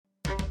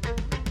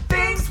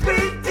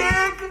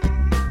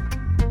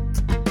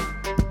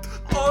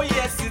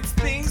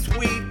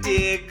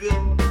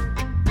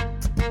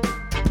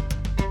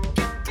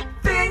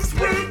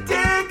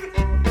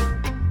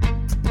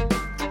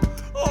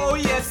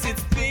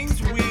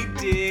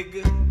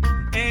dig,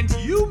 and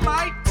you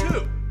might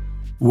too.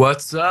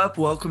 What's up?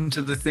 Welcome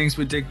to the Things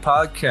We Dig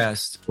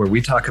podcast, where we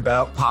talk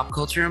about pop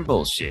culture and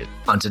bullshit.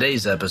 On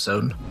today's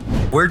episode,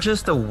 we're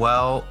just a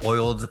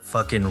well-oiled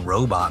fucking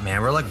robot,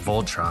 man. We're like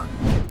Voltron.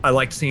 I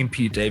like seeing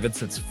Pete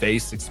Davidson's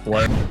face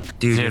explode.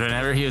 Dude,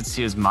 whenever he would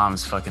see his mom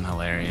is fucking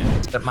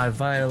hilarious. That my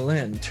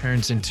violin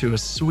turns into a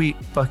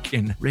sweet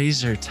fucking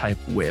razor type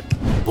whip.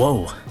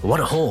 Whoa, what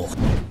a hole.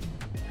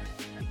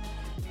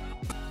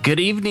 Good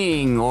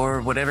evening,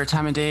 or whatever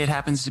time of day it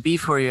happens to be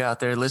for you out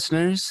there,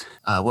 listeners.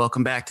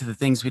 Welcome back to the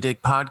Things We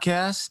Dig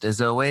podcast.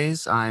 As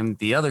always, I'm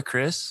the other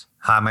Chris.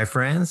 Hi, my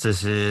friends.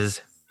 This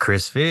is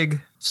Chris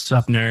Fig.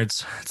 Sup,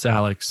 nerds? It's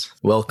Alex.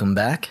 Welcome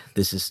back.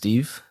 This is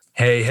Steve.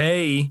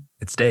 Hey,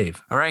 it's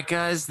Dave. All right,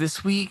 guys.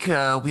 This week,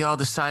 we all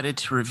decided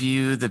to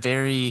review the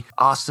very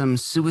awesome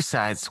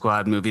Suicide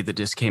Squad movie that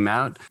just came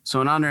out. So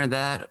in honor of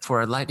that, for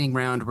our lightning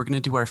round, we're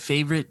going to do our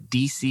favorite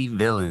DC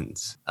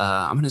villains.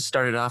 I'm going to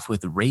start it off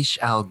with Ra's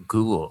al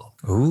Ghul.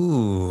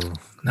 Ooh,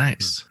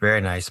 nice.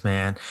 Very nice,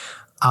 man.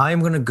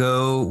 I'm going to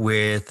go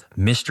with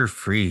Mr.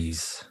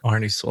 Freeze.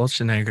 Arnie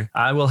Schwarzenegger.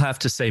 I will have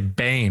to say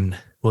Bane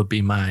will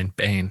be mine.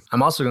 Bane.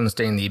 I'm also going to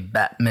stay in the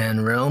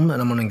Batman realm,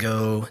 and I'm going to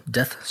go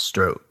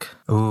Deathstroke.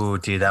 Ooh,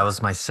 dude, that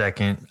was my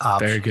second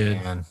option. Very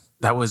good. Man.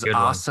 That was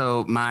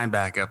also my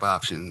backup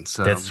option.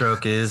 So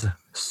Deathstroke is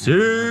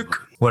sick.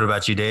 What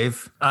about you,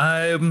 Dave?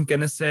 I'm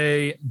going to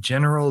say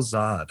General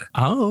Zod.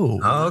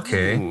 Oh,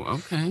 okay. Ooh,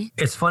 okay.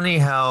 It's funny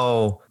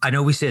how I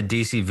know we said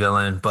DC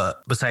villain,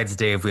 but besides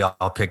Dave, we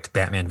all picked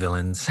Batman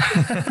villains.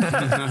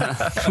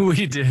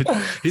 We did.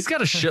 He's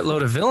got a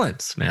shitload of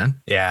villains,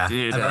 man. Yeah.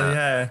 Dude,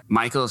 yeah.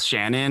 Michael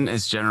Shannon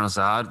as General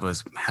Zod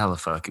was hella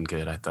fucking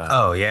good, I thought.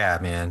 Oh, yeah,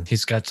 man.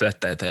 He's got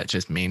that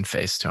just mean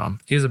face to him.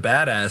 He's a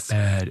badass.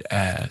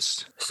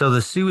 Badass. So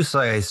the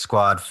Suicide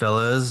Squad,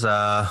 fellas,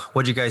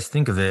 what'd you guys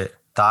think of it?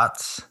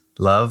 Thoughts,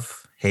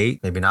 love,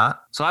 hate, maybe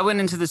not? So I went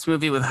into this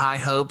movie with high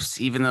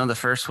hopes, even though the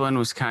first one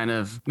was kind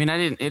of,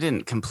 it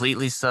didn't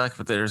completely suck,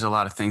 but there's a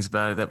lot of things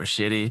about it that were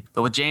shitty.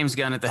 But with James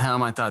Gunn at the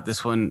helm, I thought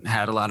this one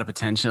had a lot of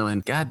potential,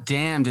 and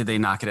goddamn did they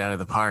knock it out of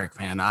the park,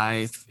 man.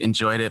 I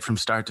enjoyed it from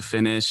start to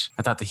finish.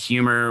 I thought the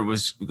humor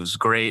was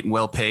great and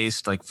well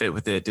paced, like fit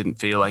with it. Didn't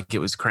feel like it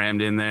was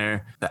crammed in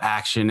there. The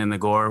action and the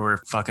gore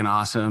were fucking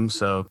awesome.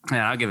 So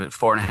man, I'll give it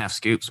 4.5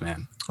 scoops,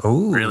 man.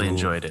 Ooh. Really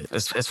enjoyed it.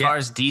 As far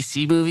as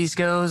DC movies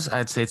goes,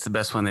 I'd say it's the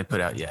best one they put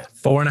out yet.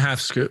 4.5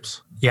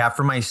 scoops. Yeah,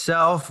 for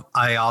myself,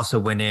 I also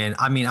went in.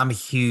 I'm a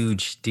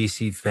huge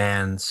DC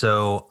fan,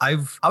 so I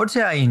would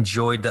say I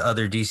enjoyed the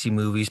other DC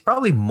movies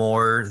probably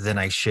more than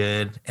I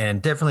should,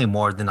 and definitely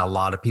more than a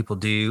lot of people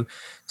do.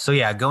 So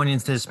yeah, going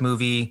into this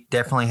movie,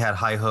 definitely had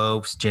high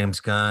hopes. James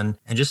Gunn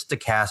and just the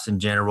cast in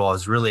general, I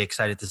was really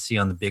excited to see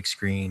on the big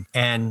screen.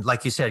 And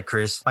like you said,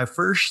 Chris, my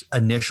first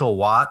initial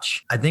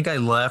watch, I think I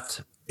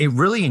left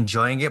really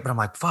enjoying it, but I'm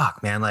like,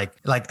 fuck, man, like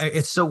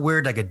it's so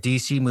weird, like a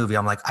DC movie.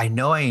 I'm like, I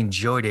know I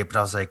enjoyed it, but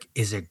I was like,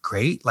 is it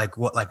great? Like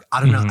what? Like I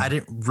don't know. I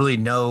didn't really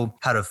know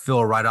how to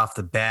feel right off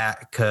the bat,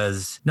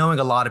 because knowing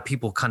a lot of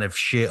people kind of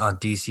shit on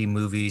DC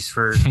movies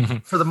for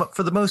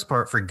the most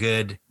part for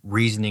good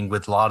reasoning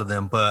with a lot of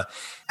them. But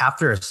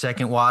after a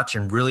second watch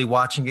and really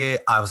watching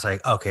it, I was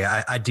like, okay,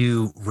 I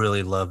do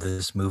really love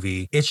this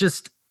movie. It's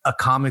just a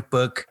comic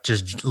book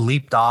just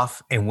leaped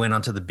off and went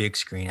onto the big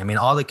screen. I mean,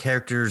 all the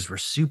characters were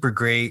super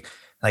great.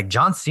 Like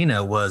John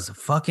Cena was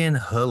fucking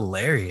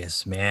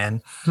hilarious,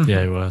 man.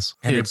 Yeah, he was.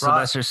 And dude,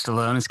 Sylvester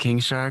Stallone as King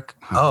Shark.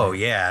 Oh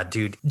yeah,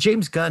 dude.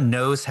 James Gunn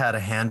knows how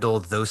to handle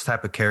those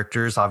type of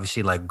characters.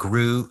 Obviously, like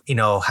Groot,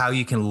 how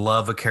you can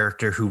love a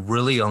character who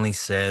really only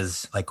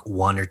says like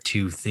one or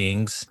two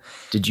things.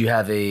 Did you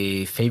have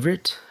a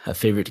favorite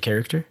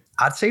character?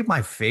 I'd say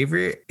my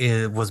favorite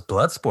was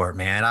Bloodsport,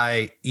 man.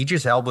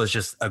 Idris Elba is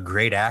just a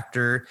great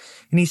actor,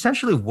 and he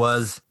essentially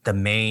was the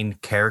main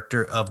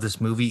character of this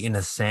movie in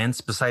a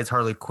sense, besides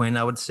Harley Quinn,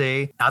 I would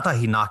say. I thought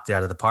he knocked it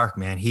out of the park,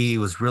 man. He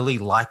was really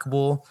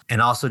likable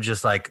and also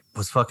just like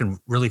was fucking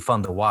really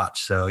fun to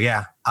watch. So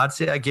yeah, I'd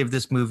say I give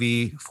this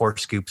movie 4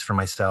 scoops for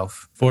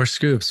myself. 4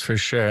 scoops for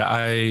sure.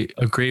 I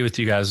agree with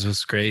you guys. It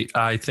was great.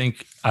 I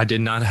think I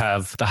did not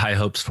have the high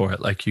hopes for it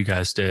like you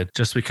guys did,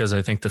 just because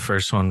I think the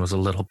first one was a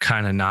little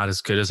kind of not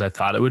as good as I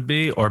thought it would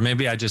be, or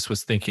maybe I just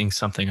was thinking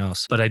something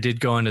else. But I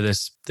did go into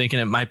this thinking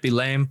it might be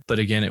lame, but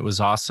again, it was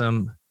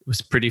awesome. It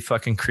was pretty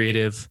fucking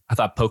creative. I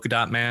thought Polka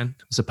Dot Man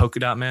was a Polka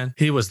Dot Man.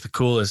 He was the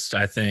coolest,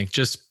 I think,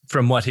 just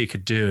from what he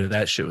could do.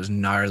 That shit was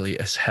gnarly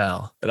as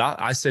hell. But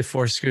I say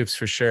 4 scoops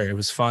for sure. It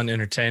was fun,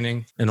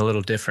 entertaining, and a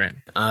little different.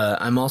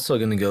 I'm also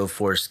going to go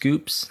 4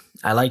 scoops.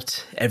 I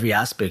liked every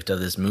aspect of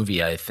this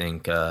movie, I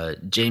think.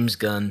 James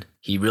Gunn,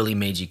 he really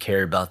made you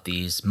care about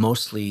these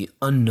mostly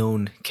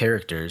unknown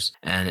characters,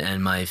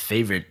 and my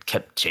favorite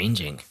kept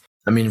changing.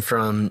 I mean,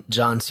 from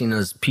John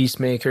Cena's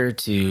Peacemaker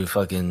to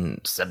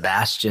fucking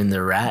Sebastian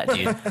the Rat,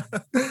 dude.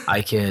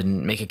 I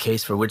can make a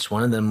case for which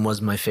one of them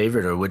was my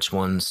favorite or which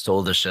one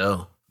stole the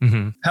show.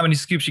 How many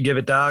scoops you give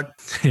it, dog?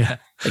 Yeah.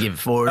 I give it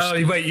 4.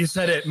 Oh, wait, you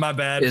said it. My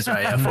bad. It's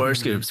right. Yeah, 4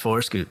 scoops.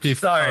 4 scoops.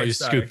 Sorry, you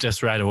sorry. scooped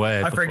us right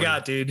away. I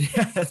forgot, dude. He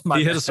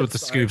hit us with the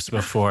scoops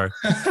before.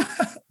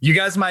 You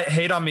guys might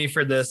hate on me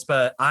for this,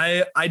 but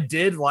I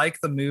did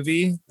like the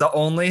movie. The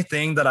only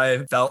thing that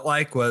I felt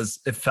like was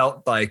it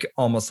felt like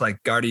almost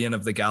like Guardian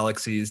of the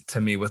Galaxy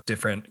to me with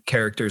different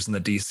characters in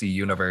the DC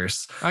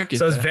universe.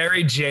 So it's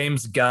very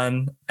James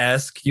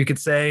Gunn-esque, you could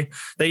say.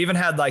 They even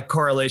had like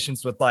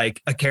correlations with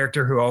like a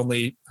character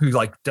who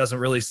like doesn't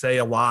really say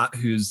a lot,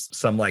 who's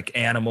some like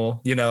animal,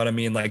 you know what I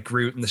mean? Like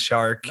Groot and the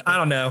shark. I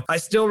don't know. I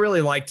still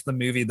really liked the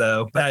movie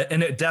though,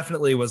 and it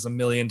definitely was a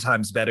million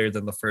times better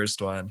than the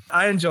first one.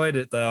 I enjoyed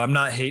it though. I'm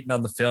not hating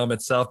on the film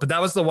itself, but that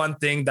was the one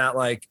thing that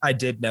like I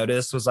did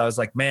notice was I was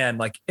like, man,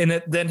 like in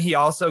it. Then he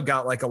also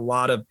got like a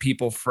lot of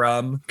people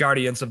from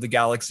Guardians of the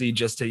Galaxy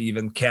just to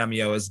even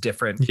cameo as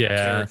different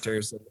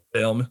characters in the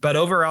film. But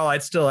overall,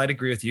 I'd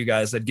agree with you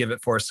guys. I'd give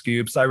it 4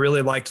 scoops. I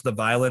really liked the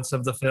violence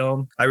of the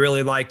film. I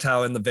really liked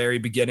how in the very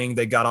beginning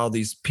they got all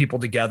these people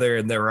together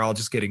and they were all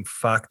just getting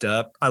fucked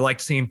up. I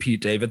liked seeing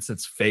Pete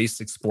Davidson's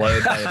face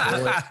explode by a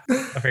bullet.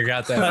 I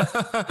forgot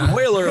that.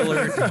 Whaler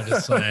alert. I'm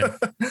just saying.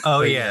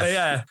 Oh yeah.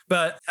 Yeah.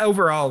 But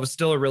overall, it was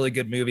still a really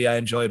good movie. I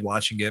enjoyed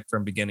watching it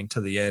from beginning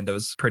to the end. It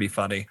was pretty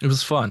funny. It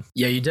was fun.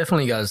 Yeah, you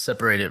definitely got to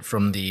separate it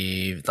from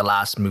the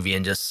last movie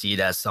and just see it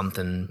as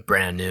something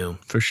brand new.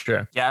 For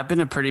sure. Yeah, I've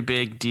been a pretty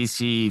big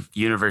DC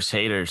universe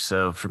hater,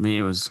 so for me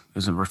it was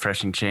a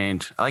refreshing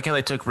change. I like how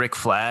they took Rick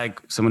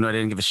Flag, someone who I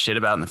didn't give a shit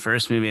about in the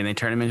first movie, and they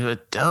turned him into a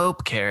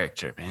dope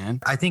character,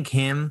 man. I think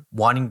him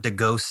wanting to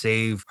go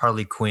save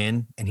Harley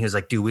Quinn, and he was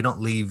like, dude, we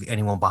don't leave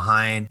anyone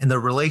behind. And the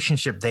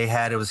relationship they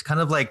had, it was kind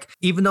of like,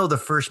 even though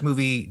the first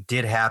movie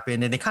did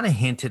happen, and they kind of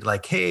hinted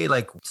like, hey,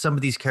 like some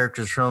of these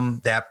characters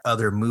from that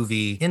other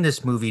movie in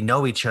this movie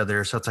know each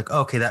other. So it's like,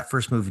 okay, that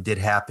first movie did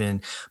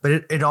happen.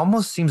 But it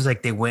almost seems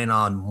like they went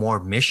on more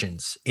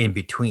missions in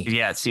between.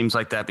 Yeah, it seems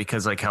like that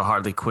because like how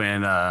Harley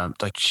Quinn,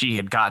 like she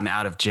had gotten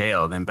out of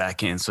jail, then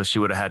back in. So she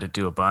would have had to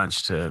do a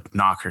bunch to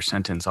knock her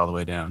sentence all the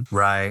way down.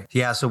 Right.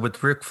 Yeah. So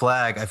with Rick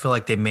Flag, I feel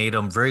like they made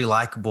him very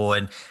likable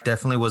and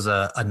definitely was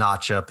a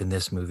notch up in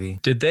this movie.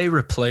 Did they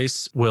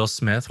replace Will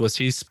Smith? Was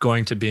he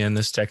going to be in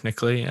this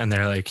technically? And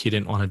they're like, he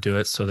didn't want to do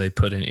it. So they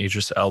put in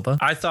Idris Elba.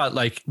 I thought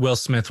like Will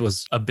Smith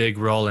was a big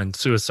role in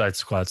Suicide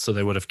Squad. So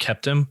they would have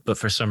kept him. But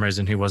for some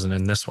reason, he wasn't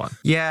in this one.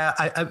 Yeah.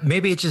 I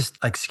maybe it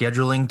just like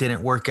scheduling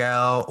didn't work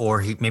out,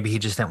 or maybe he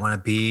just didn't want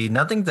to be.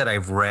 Nothing that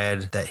I've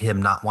read that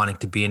him not wanting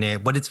to be in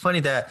it. But it's funny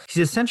that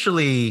he's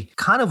essentially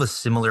kind of a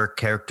similar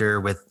character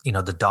with, you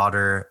know, the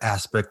daughter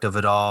aspect of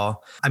it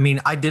all. I mean,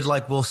 I did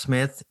like Will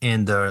Smith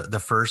in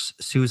the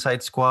first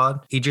Suicide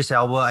Squad. Idris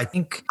Elba, I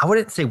think I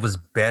wouldn't say was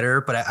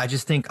better, but I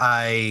just think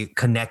I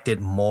connected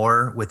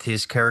more with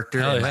his character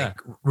and like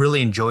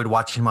really enjoyed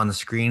watching him on the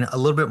screen a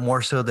little bit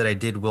more so that I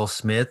did Will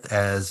Smith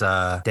as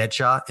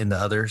Deadshot in the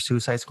other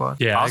Suicide Squad.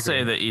 Yeah, I'll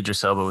say that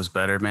Idris Elba was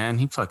better, man.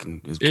 He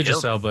fucking is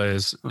Idris Elba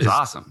is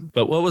awesome.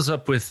 But what was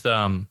up with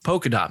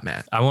Polka Dot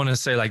Man? I want to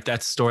say like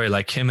that story,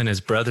 like him and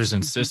his brothers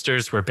and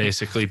sisters were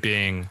basically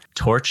being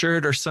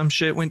tortured or some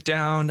shit went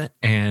down,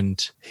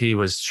 and he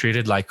was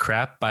treated like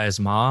crap by his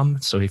mom,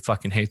 so he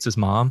fucking hates his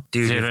mom.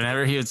 Dude,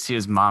 whenever he would see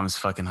his mom, is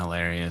fucking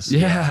hilarious.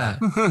 Yeah.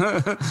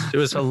 It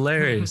was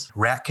hilarious.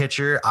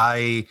 Ratcatcher,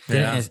 I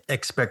didn't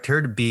expect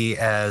her to be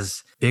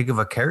as big of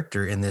a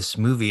character in this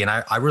movie, and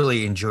I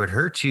really enjoyed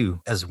her too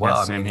as well.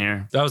 Yeah, same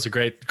here. That was a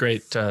great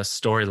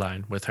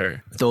storyline with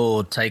her.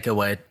 Though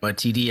Taika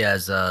Waititi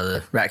as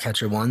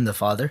Ratcatcher 1, the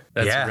father.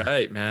 That's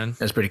right, man.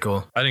 That's pretty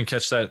cool. I didn't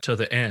catch that till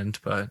the end,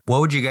 but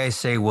what would you guys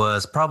say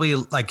was probably,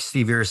 like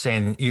Steve, you were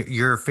saying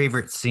your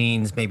favorite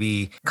scenes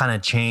maybe kind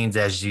of change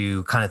as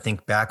you kind of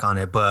think back on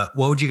it, but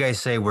what would you guys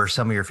say were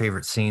some of your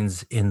favorite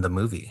scenes in the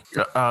movie?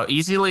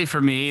 Easily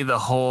for me, the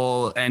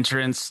whole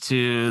entrance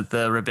to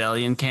the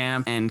rebellion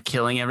camp and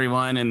killing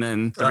everyone, and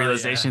then the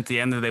realization at the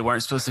end that they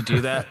weren't supposed to do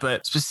that.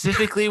 But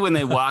specifically when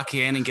they walk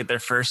in and get their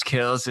first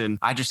kills, and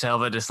Idris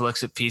Elba just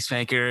looks at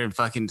Peacemaker and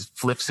fucking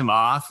flips him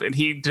off, and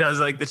he does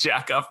like the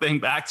jack off thing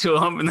back to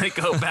him, and they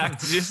go back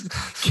to just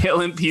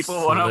killing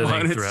people one on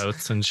one.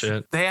 Throats and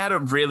shit. They had a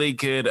really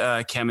good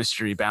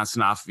chemistry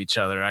bouncing off of each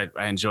other.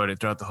 I enjoyed it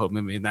throughout the whole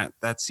movie, and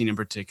that scene in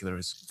particular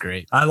was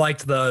great. I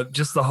liked the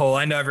whole,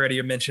 I know I've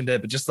already mentioned it,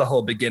 but just the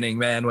whole beginning,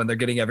 man, when they're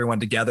getting everyone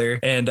together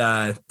and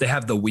they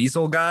have the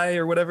weasel guy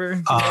or whatever.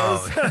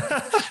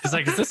 Oh, He's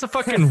like, is this a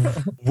fucking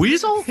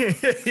weasel?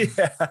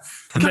 Yeah.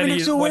 And then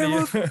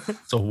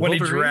when he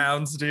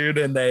drowns, dude,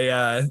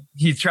 and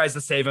he tries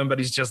to save him, but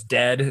he's just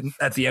dead. And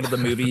at the end of the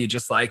movie, he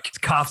just like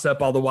coughs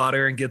up all the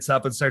water and gets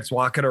up and starts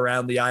walking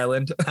around the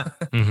island.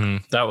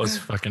 That was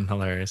fucking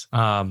hilarious.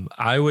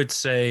 I would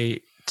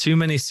say too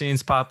many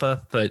scenes pop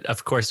up, but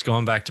of course,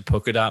 going back to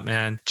Polka Dot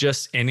Man,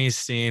 just any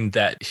scene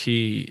that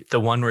the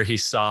one where he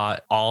saw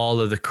all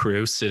of the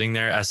crew sitting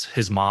there as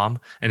his mom,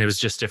 and it was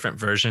just different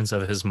versions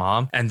of his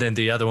mom. And then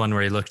the other one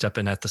where he looked up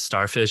and at the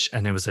starfish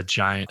and it was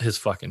his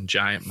fucking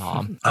giant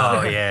mom.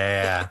 Oh,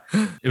 yeah.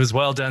 It was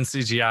well done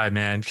CGI,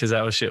 man, because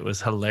that shit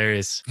was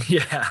hilarious.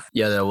 Yeah.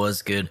 Yeah, that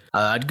was good.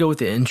 I'd go with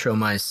the intro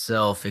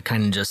myself. It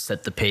kind of just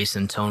set the pace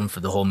and tone for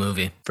the whole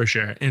movie. For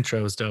sure.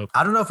 Intro was dope.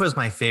 I don't know if it was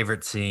my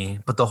favorite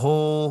scene, but the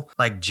whole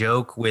like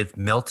joke with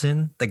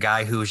Milton, the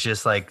guy who was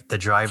just like the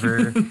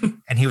driver,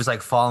 and he was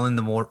like following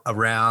them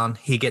around.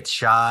 He gets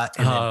shot,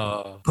 and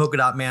then Polka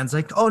Dot Man's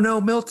like, "Oh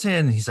no,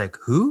 Milton!" He's like,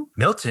 "Who?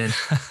 Milton?"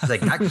 He's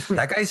like,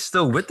 "That guy's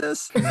still with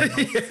us."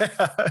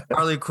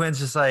 Harley Quinn's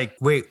just like,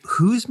 "Wait,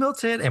 who's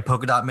Milton?" And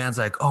Polka Dot Man's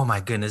like, "Oh my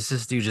goodness,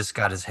 this dude just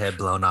got his head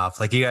blown off.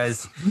 Like, you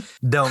guys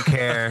don't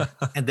care."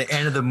 At the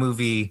end of the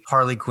movie,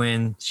 Harley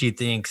Quinn, she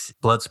thinks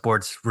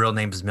Bloodsport's real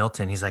name is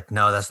Milton. He's like,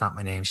 "No, that's not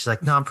my name." She's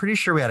like, "No, I'm pretty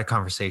sure we had a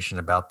conversation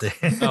about this."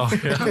 Oh,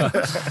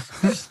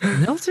 yeah.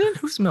 Milton?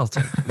 Who's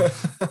Milton?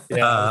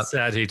 Yeah,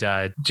 sad he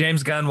died.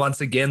 James Gunn,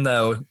 once again,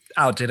 though,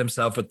 outdid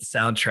himself with the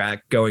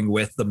soundtrack going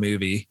with the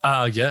movie.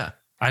 Yeah.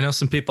 I know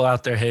some people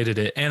out there hated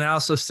it. And I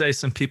also say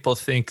some people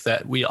think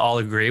that we all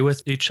agree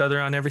with each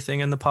other on everything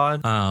in the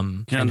pod.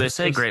 They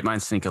say great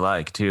minds think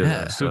alike, too.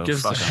 Yeah, so who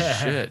gives a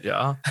shit,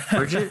 y'all?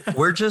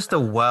 We're just a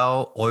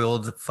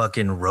well-oiled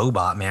fucking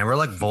robot, man. We're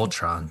like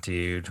Voltron,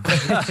 dude.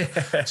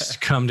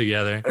 Just come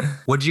together.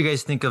 What did you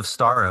guys think of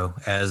Starro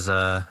as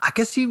I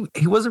guess he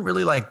wasn't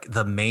really like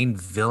the main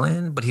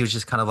villain, but he was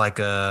just kind of like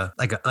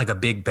a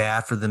big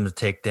bad for them to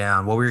take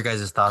down. What were your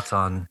guys' thoughts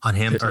on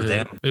him or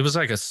them? It was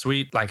like a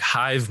sweet like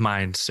hive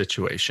mind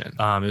situation.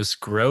 It was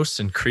gross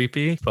and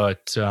creepy,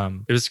 but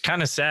it was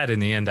kind of sad in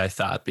the end, I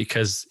thought,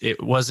 because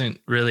it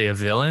wasn't really a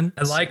villain.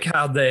 I like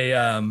how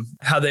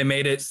they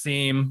made it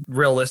seem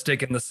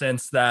realistic in the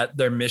sense that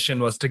their mission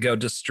was to go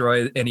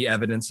destroy any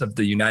evidence of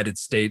the United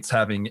States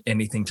having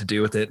anything to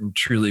do with it and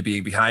truly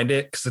being behind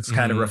it, because it's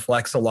kind of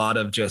reflects a lot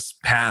of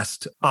just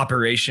past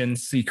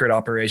operations, secret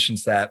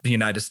operations that the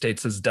United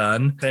States has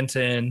done. Sent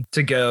in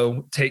to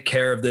go take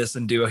care of this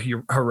and do a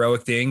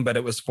heroic thing, but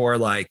it was for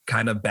like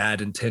kind of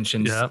bad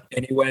intentions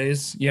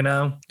anyways, you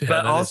know? Yeah,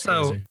 but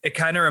also it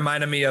kind of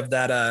reminded me of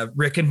that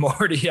Rick and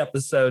Morty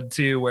episode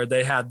too, where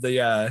they had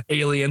the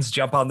aliens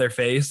jump on their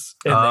face.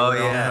 And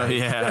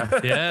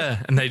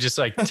yeah. And they just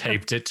like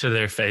taped it to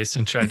their face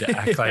and tried to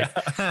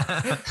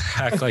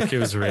act like it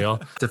was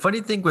real. The funny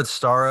thing with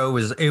Starro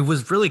was it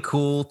was really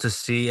cool to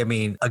see. I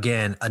mean,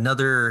 again, I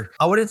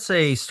wouldn't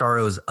say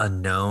Starro is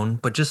unknown,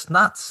 but just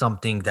not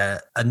something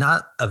that,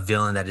 not a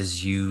villain that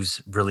is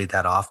used really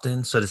that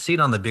often. So to see it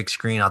on the big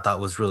screen, I thought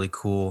was really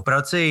cool. But I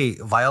would say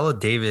Viola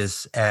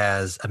Davis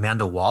as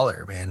Amanda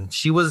Waller, man,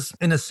 she was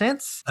in a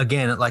sense,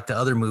 again, like the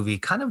other movie,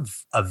 kind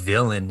of a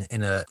villain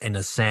in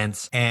a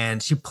sense,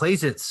 and she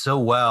plays it so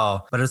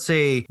well. But I'd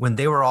say when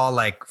they were all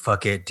like,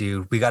 "Fuck it,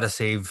 dude, we got to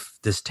save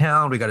this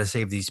town, we got to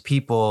save these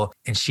people,"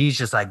 and she's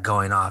just like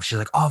going off. She's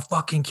like, "I'll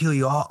fucking kill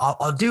you,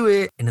 I'll do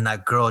it." And then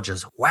that girl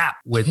just whap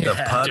with the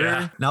putter,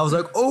 and I was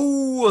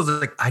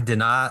like, I did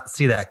not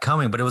see that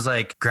coming. But it was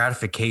like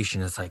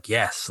gratification. It's like,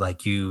 yes,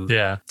 like you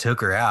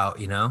took her out,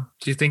 you know.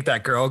 Do you think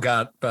that girl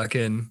got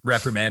fucking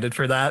reprimanded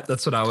for that?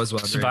 That's what I was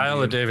wondering.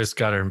 Viola Davis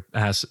got her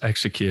ass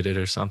executed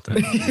or something.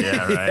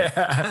 Yeah, right.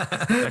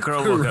 That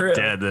girl woke up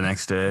dead the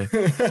next day.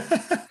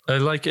 I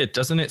like it.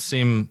 Doesn't it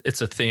seem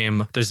it's a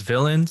theme? There's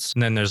villains,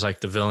 and then there's like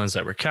the villains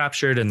that were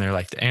captured, and they're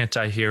like the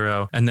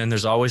anti-hero. And then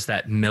there's always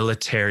that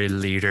military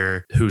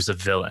leader who's a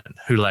villain,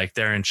 who like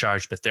they're in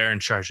charge, but they're in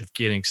charge of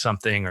getting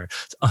something or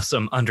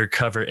some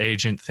undercover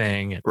agent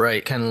thing.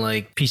 Right. Kind of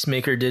like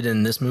Peacemaker did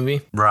in this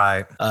movie.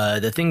 Right.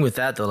 The thing with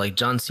that though, like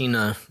John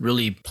Cena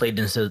really played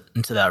into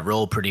that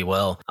role pretty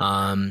well.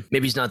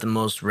 Maybe he's not the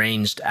most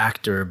ranged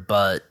actor,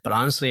 but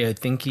honestly, I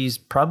think he's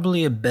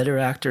probably a better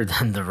actor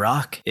than The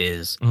Rock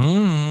is.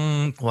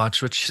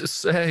 Watch what you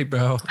say,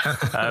 bro.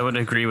 I would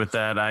agree with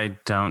that. I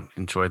don't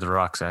enjoy The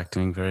Rock's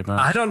acting very much.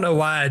 I don't know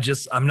why.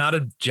 I'm not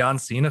a John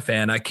Cena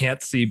fan. I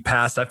can't see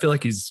past. I feel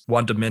like he's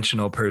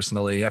one-dimensional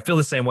personally. I feel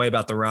the same way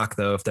about The Rock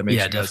though, if that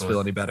makes you guys feel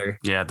any better.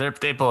 Yeah,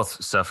 they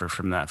both suffer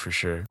from that for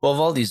sure. Well, of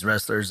all these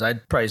wrestlers,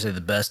 I'd probably say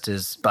the best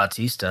is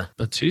Batista.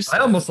 I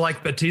almost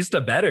like Batista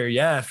better.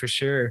 Yeah, for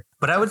sure.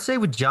 But I would say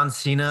with John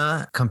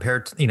Cena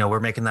compared to, we're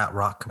making that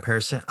Rock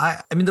comparison.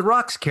 I mean, The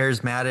Rock's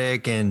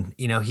charismatic and,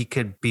 he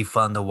could be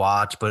fun to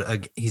watch,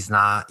 but he's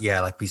not,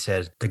 like we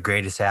said, the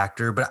greatest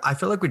actor. But I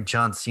feel like with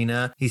John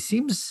Cena, he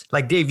seems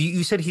like, Dave,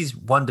 you said he's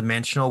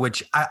one-dimensional,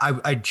 which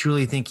I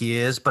truly think he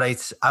is.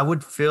 But I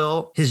would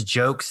feel his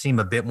jokes seem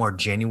a bit more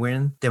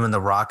genuine than when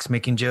The Rock's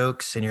making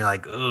jokes. And you're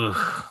like,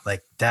 ugh,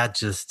 like that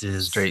just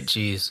is straight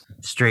cheese.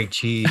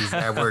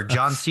 Where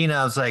John Cena,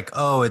 I was like,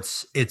 oh,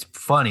 it's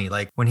funny.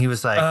 Like when he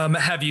was like,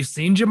 have you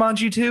seen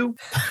Jumanji 2?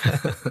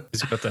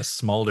 He's got that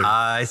smolder.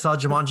 I saw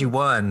Jumanji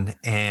 1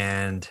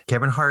 and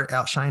Kevin Hart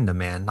outshined him,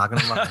 man. Not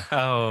gonna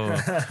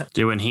lie.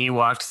 Dude, when he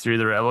walked through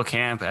the rebel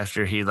camp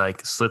after he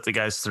like slit the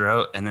guy's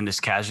throat and then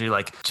just casually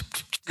like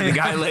The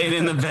guy laying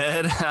in the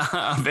bed.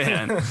 Oh,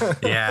 man.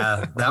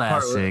 Yeah, that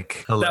part was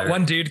Classic. hilarious. That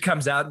one dude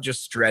comes out and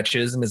just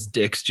stretches and his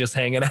dick's just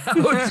hanging out.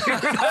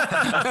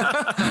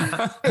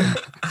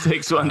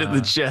 Takes one to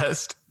the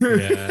chest.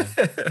 Yeah.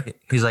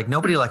 He's like,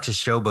 nobody likes a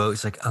showboat.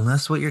 He's like,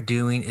 unless what you're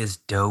doing is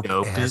dope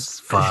Dope as as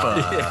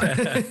fuck.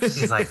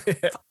 He's like,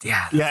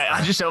 yeah. Yeah,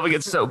 I just hope he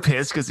gets so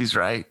pissed because he's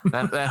right.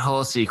 That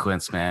whole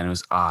sequence, man,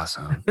 was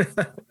awesome.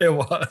 It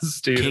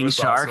was, dude. It King was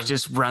Shark awesome.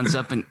 just runs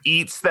up and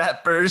eats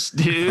that first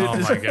dude. Oh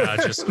my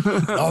god, just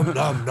nom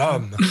nom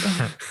nom.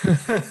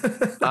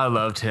 I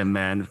loved him,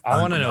 man.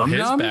 I want to know his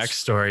Num-nums?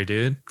 backstory,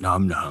 dude.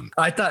 Num num.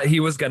 I thought he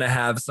was going to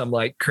have some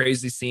like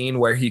crazy scene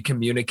where he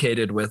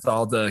communicated with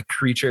all the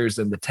creatures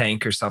in the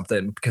tank or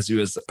something because he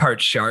was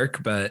part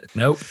shark, but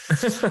nope.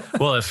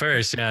 Well, at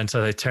first, yeah,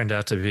 until they turned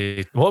out to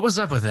be. What was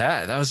up with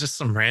that? That was just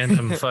some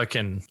random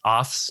fucking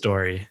off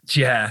story.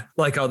 Yeah,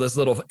 like all those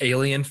little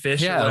alien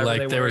fish. or Yeah, whatever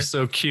like they were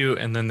so cute,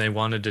 and then they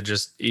wanted to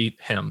just eat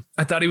him.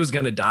 I thought he was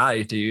going to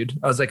die, dude.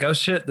 I was like, oh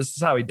shit, this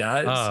is how he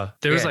dies.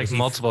 There was Yeah, like he-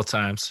 multiple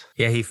times.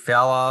 Yeah, he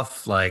fell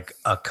off like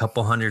a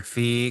couple hundred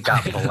feet,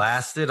 got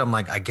blasted. I'm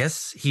like, I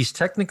guess he's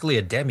technically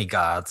a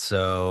demigod,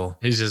 so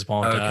He just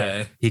won't die.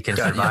 Okay. he can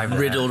survive that.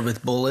 Riddled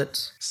with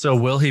bullets. So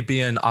will he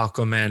be in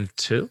Aquaman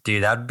 2?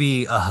 Dude, that'd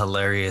be a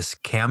hilarious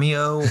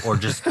cameo or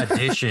just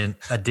addition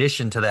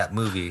to that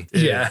movie.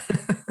 Yeah.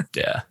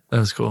 Yeah, that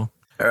was cool.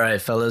 All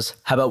right, fellas,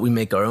 how about we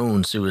make our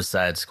own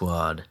Suicide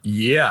Squad?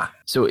 Yeah.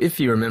 So if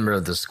you're a member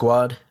of the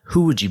squad,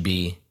 who would you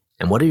be?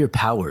 And what are your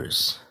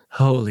powers?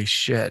 Holy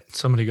shit.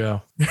 Somebody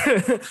go.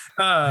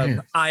 I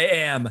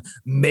am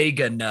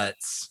Mega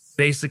Nuts,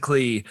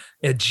 basically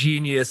a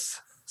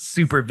genius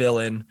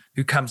supervillain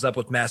who comes up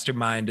with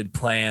masterminded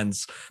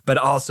plans, but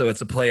also it's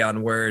a play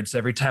on words.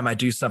 Every time I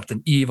do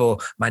something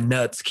evil, my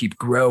nuts keep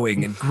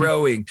growing and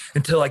growing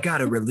until I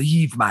gotta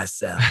relieve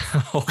myself.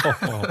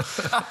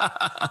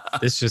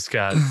 This just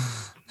got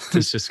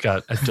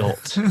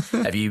adult.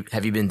 Have you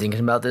been thinking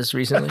about this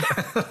recently?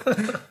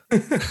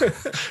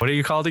 What are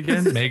you called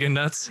again? Mega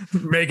Nuts?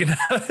 Mega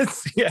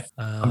Nuts, yeah.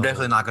 I'm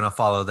definitely not going to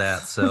follow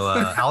that. So,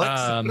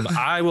 Alex?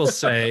 I will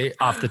say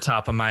off the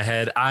top of my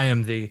head, I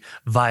am the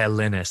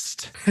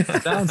violinist.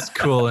 Sounds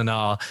cool and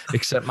all,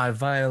 except my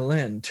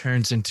violin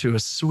turns into a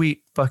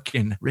sweet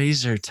fucking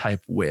razor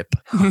type whip.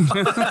 And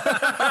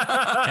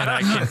I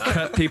can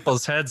cut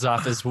people's heads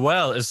off as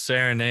well as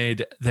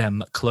serenade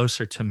them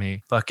closer to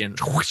me. Fucking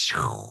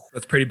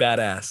That's pretty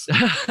badass.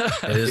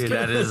 It is Dude,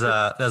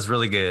 good. that's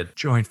really good.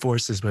 join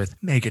forces with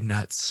Mega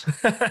Nuts.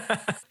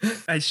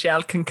 I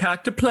shall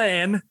concoct a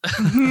plan.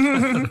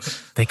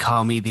 They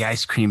call me the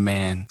ice cream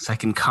man, so I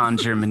can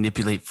conjure and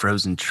manipulate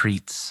frozen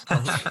treats. You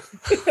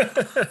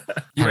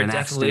Had are an definitely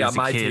accident on as a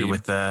my kid team.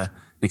 with an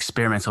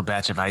experimental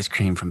batch of ice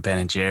cream from Ben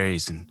and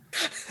Jerry's, and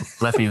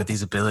left me with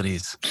these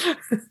abilities.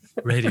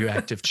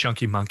 Radioactive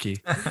chunky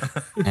monkey.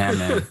 Yeah,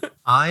 man.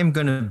 I'm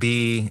going to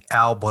be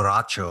Al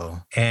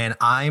Borracho, and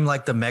I'm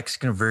like the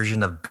Mexican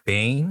version of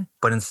Bane,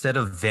 but instead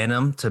of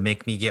venom to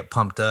make me get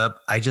pumped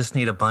up, I just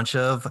need a bunch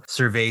of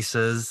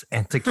cervezas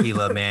and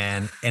tequila,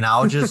 man, and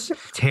I'll just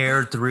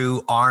tear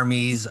through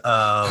armies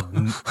of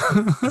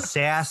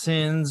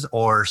assassins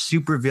or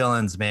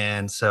supervillains,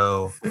 man.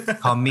 So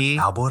call me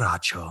Al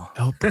Borracho.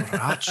 El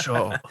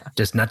borracho.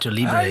 Just Nacho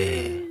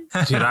Libre.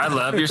 Dude, I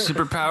love your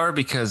superpower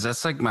because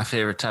that's like my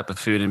favorite type of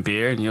food and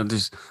beer. And you'll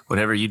just,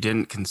 whatever you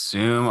didn't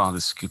consume, I'll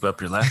just scoop up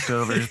your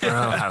leftovers, bro.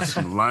 Have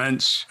some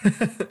lunch.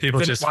 People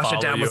Then just wash it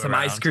follow down you with some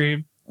around. ice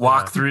cream.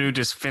 Walk through,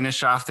 just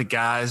finish off the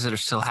guys that are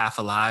still half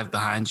alive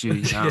behind you.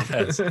 You know,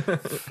 Yes.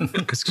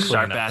 It's cool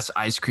sharp enough. ass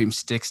ice cream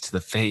sticks to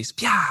the face.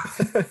 Yeah.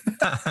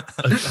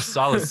 A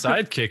solid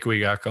sidekick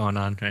we got going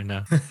on right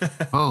now.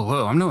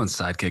 Whoa, I'm no one's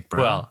sidekick,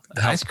 bro. Well,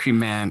 the ice cream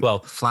man well-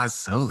 flies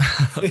solo.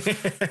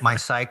 My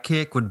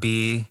sidekick would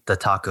be the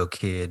Taco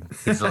Kid.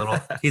 He's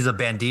a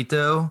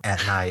bandito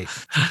at night.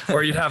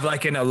 Or you'd have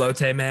like an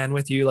elote man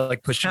with you,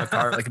 like pushing a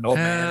cart like an old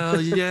man.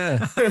 Hell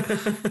yeah.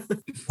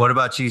 What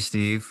about you,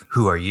 Steve?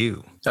 Who are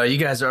you? So you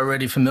guys are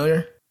already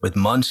familiar with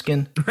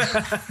Munchkin?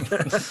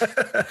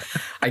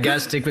 I gotta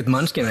stick with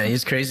Munchkin, man.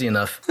 He's crazy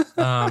enough.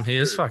 He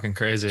is fucking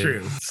crazy.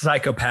 True.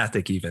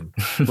 Psychopathic even.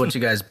 What's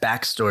your guys'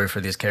 backstory for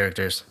these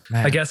characters?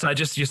 I guess I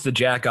just used to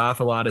jack off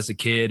a lot as a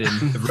kid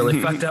and it really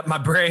fucked up my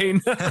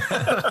brain.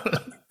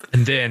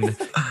 And then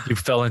you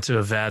fell into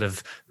a vat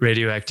of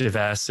radioactive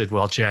acid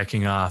while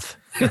jacking off.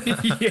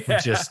 Yeah.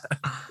 Just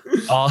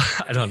all,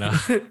 I don't know.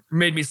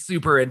 Made me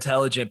super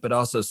intelligent, but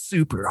also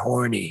super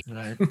horny.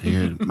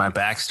 Dude, my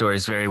backstory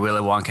is very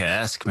Willy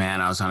Wonka-esque,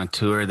 man. I was on a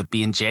tour of the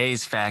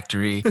B&J's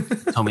factory.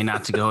 Told me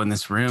not to go in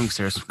this room because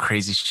there was some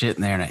crazy shit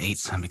in there, and I ate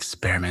some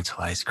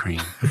experimental ice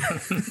cream.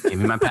 Gave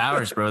me my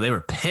powers, bro. They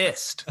were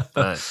pissed.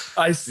 But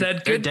I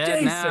said, they're good dead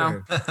day,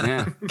 now. sir.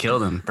 Yeah,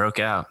 killed them. Broke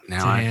out.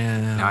 Now I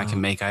Damn.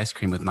 can make ice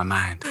cream with my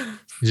mind.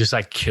 You just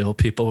like kill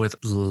people with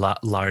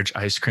large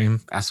ice cream.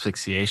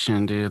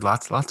 Asphyxiation, dude.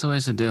 Lots of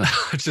ways to do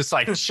it. Just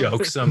like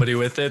choke somebody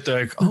with it.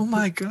 They're like, oh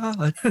my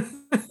God.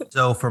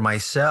 So for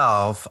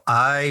myself,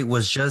 I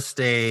was just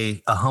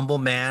a humble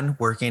man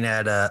working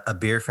at a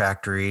beer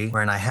factory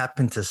when I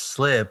happened to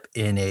slip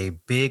in a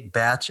big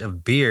batch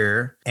of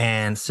beer.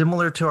 And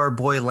similar to our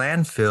boy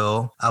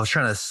Landfill, I was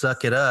trying to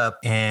suck it up.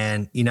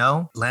 And,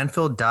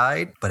 Landfill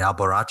died, but Al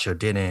Borracho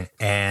didn't.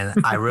 And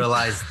I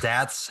realized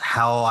that's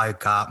how I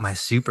got my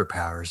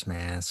superpowers,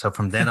 man. So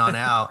from then on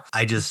out,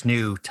 I just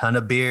knew ton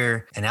of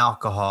beer and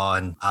alcohol,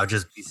 and I'll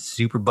just be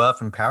super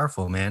buff and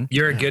powerful, man.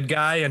 You're a good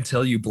guy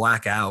until you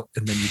black out,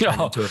 and then you turn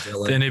into a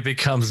villain. Then it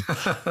becomes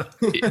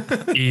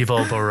evil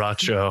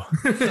Borracho.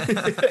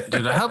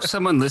 Dude, I hope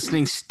someone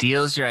listening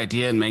steals your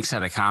idea and makes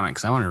that a comic,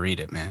 'cause I want to read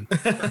it, man.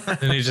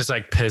 Then he just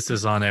like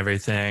pisses on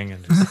everything.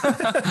 And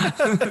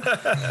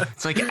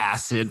It's like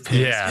acid piss.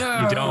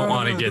 yeah, you don't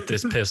want to get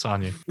this piss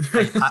on you.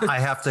 I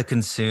have to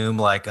consume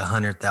like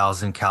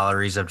 100,000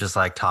 calories of just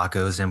like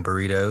tacos and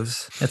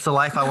burritos. It's the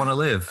life I want to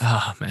live.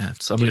 Oh man,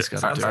 somebody's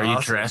got to do Are it.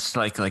 you dressed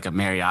like a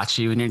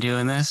mariachi when you're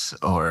doing this,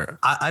 or?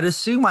 I'd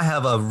assume I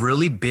have a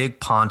really big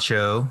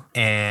poncho,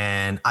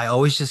 and I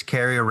always just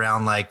carry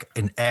around like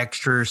an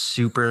extra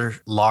super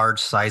large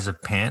size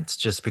of pants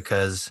just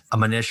because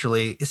I'm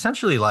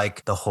essentially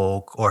like the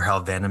Hulk or how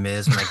Venom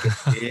is when I get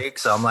big.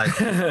 So I'm like,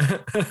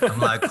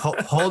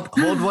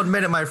 hold 1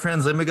 minute, my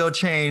friends. Let me go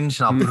change.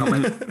 And I'll put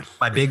on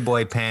my big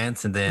boy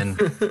pants, and then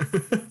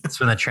that's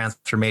when the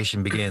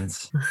transformation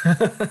begins.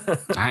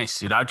 Nice,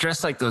 dude. I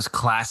dress like those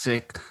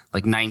classic,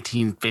 like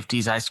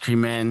 1950s ice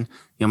cream men.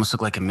 You almost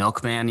look like a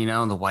milkman,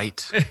 in the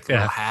white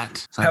little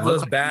hat. So Have I look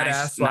those like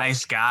badass,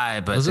 nice guy,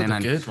 but Those are then the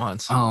I'm good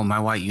ones. Oh, my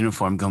white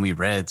uniform gonna be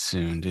red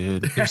soon,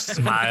 dude. Your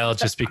smile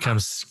just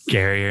becomes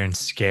scarier and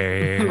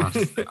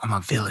scarier. I'm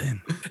a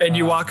villain. And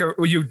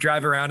you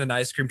drive around an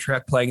ice cream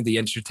truck playing The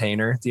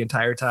Entertainer the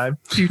entire time.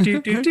 Do, do,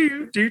 do,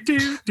 do, do,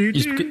 do, do, You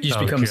just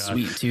Oh, become God.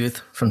 Sweet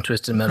Tooth from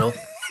Twisted Metal.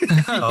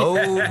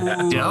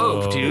 Oh,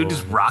 Dope, dude.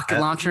 Just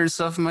rocket launcher and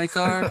stuff in my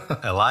car.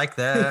 I like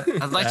that.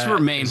 I'd like to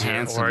remain is your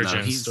handsome, though.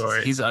 origin He's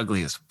story. he's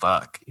ugly as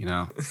fuck,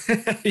 Yeah.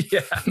 He's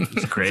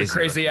crazy. It's a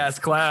crazy ass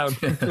clown.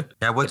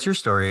 Yeah, what's your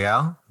story,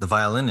 Al? The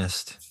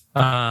violinist.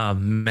 Oh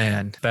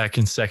man, back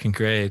in second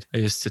grade, I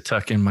used to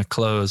tuck in my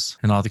clothes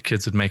and all the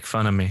kids would make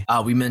fun of me.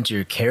 We meant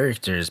your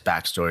character's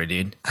backstory,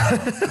 dude.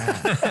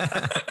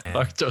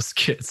 Fuck those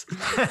kids.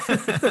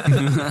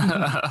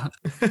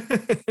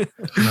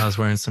 And I was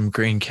wearing some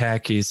green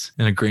khakis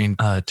and a green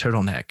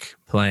turtleneck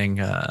playing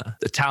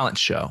the talent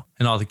show.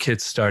 And all the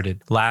kids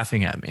started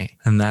laughing at me.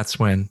 And that's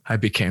when I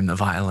became the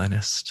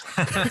violinist.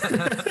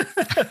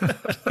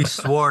 He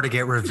swore to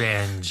get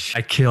revenge.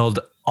 I killed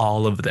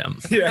all of them.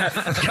 Yeah.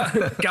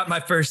 Got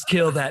my first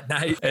kill that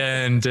night.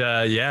 And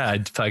I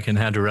fucking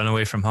had to run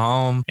away from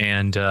home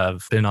and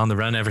been on the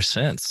run ever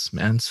since,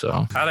 man.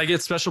 So how'd I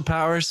get special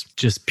powers?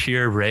 Just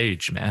pure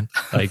rage, man.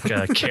 Like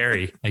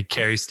Carrie, like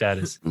Carrie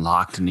status.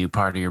 Locked a new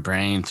part of your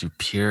brain through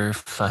pure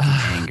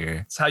fucking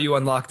anger. It's how you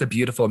unlock the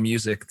beautiful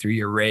music through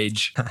your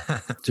rage.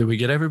 Did we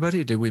get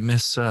everybody? Did we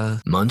miss?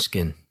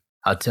 Munchkin.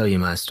 I'll tell you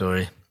my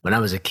story. When I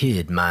was a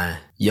kid, my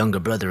younger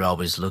brother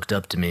always looked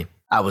up to me.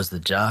 I was the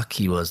jock,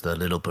 he was the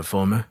little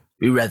performer.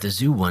 We were at the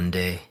zoo one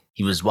day.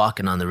 He was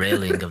walking on the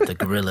railing of the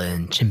gorilla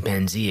and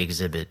chimpanzee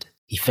exhibit.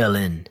 He fell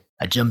in.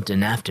 I jumped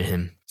in after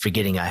him,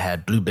 forgetting I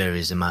had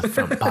blueberries in my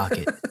front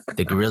pocket.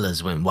 The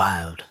gorillas went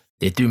wild.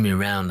 They threw me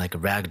around like a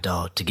rag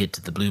doll to get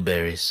to the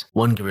blueberries.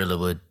 One gorilla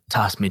would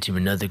toss me to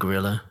another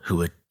gorilla, who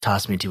would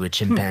toss me to a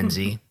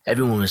chimpanzee.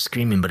 Everyone was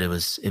screaming, but it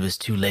was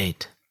too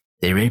late.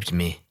 They raped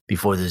me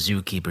before the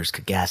zookeepers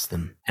could gas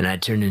them, and I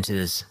turned into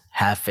this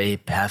half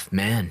ape, half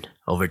man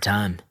over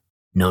time,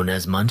 known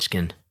as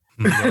Munchkin.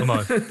 Come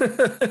on.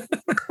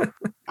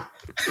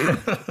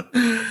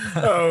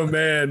 Oh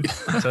man.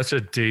 Such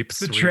a deep,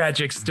 It's a sweet.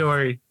 tragic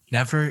story.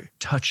 Never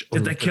touch.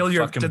 Did the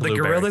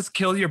gorillas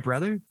kill your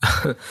brother?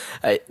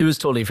 It was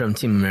totally from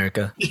Team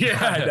America. Yeah,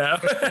 I know.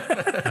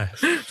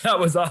 That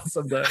was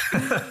awesome though.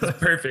 That's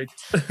perfect.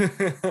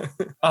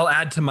 I'll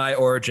add to my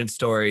origin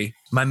story.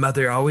 My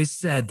mother always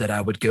said that I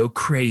would go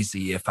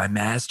crazy if I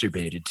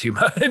masturbated too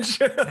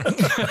much.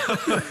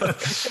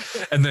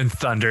 And then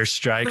thunder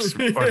strikes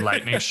or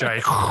lightning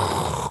strikes.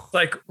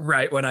 Like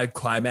right when I'm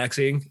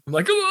climaxing, I'm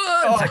like,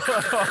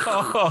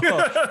 "Ah!"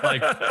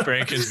 Like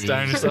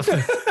Frankenstein or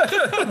something.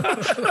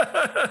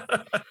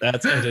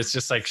 That's it. It's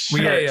just like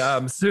Hey,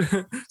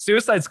 shit.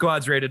 Suicide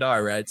Squad's rated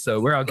R, right? So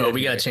we're all good. Oh,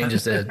 we gotta change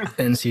this to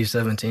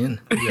NC-17.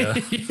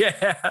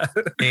 Yeah.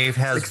 Dave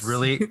has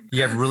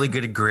you have really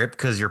good grip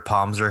because your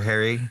palms are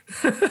hairy.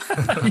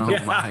 Oh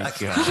my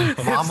god.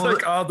 It's Mama,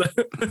 like all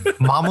the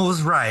Mama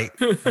was right.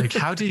 Like,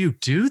 how do you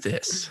do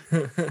this?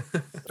 All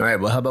right,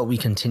 well, how about we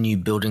continue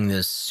building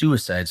this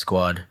Suicide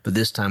Squad, but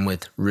this time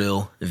with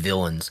real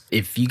villains?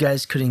 If you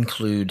guys could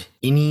include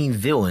any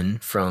villain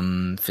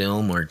from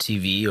film or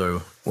TV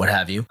or what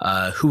have you.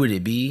 Who would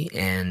it be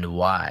and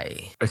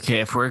why? Okay,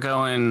 if we're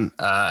going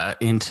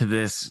into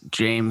this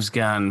James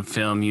Gunn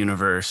film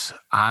universe,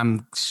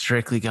 I'm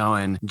strictly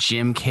going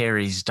Jim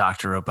Carrey's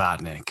Dr.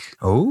 Robotnik.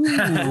 Oh,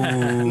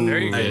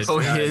 Very good. Oh,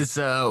 his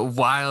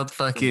wild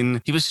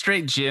fucking, he was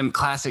straight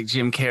classic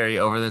Jim Carrey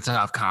over the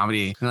top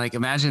comedy. And like,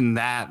 imagine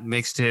that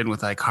mixed in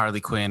with like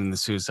Harley Quinn and the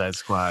Suicide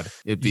Squad.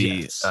 It'd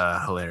be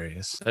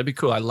hilarious. That'd be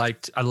cool. I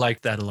liked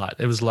that a lot.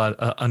 It was a lot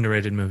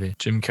underrated movie.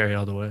 Jim Carrey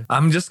all the way.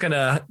 I'm just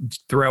gonna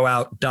throw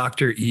out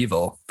Dr.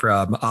 Evil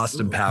from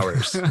Austin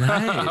Powers.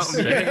 Nice.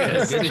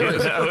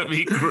 That would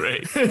be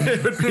great.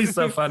 It would be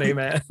so funny,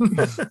 man.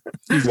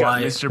 He's got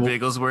Why? Mr.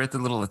 Bigglesworth, the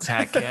little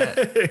attack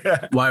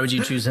cat. Why would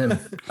you choose him?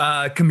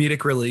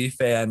 Comedic relief,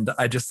 and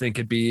I just think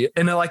it'd be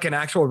in like an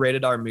actual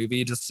rated R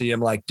movie. Just see him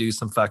like do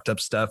some fucked up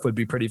stuff would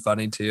be pretty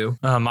funny too.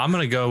 I'm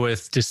gonna go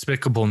with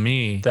Despicable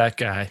Me. That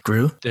guy,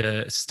 Gru?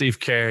 Steve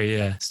Carey.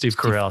 Yeah, Steve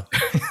Carell.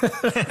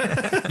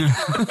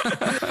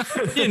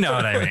 You know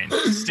what I mean,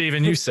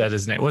 Steven. You said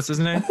his name. What's his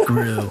name?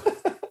 Gru.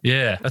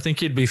 Yeah, I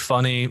think he'd be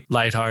funny,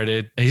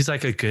 lighthearted. He's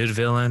like a good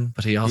villain,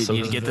 but he also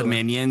You'd is a get the villain.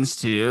 Minions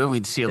too.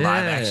 We'd see a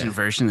live action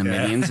version of the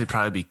Minions. It'd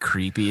probably be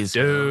creepy as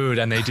hell. Dude,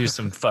 and they do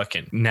some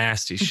fucking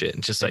nasty shit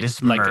and just They like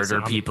just like a murder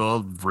zombie.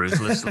 people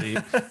ruthlessly.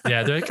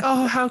 Yeah, they're like,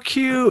 oh, how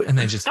cute, and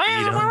they just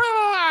eat them.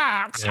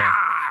 Yeah.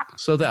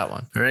 So that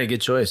one. All right,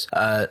 good choice.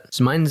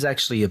 So mine is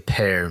actually a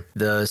pair.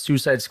 The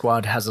Suicide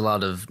Squad has a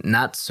lot of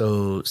not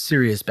so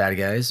serious bad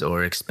guys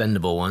or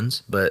expendable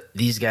ones, but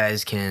these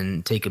guys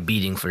can take a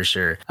beating for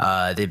sure.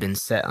 They've been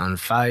set on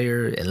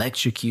fire,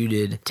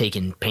 electrocuted,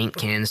 taking paint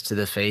cans to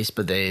the face,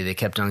 but they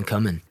kept on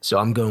coming. So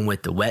I'm going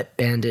with the Wet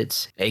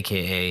Bandits,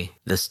 aka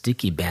the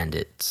Sticky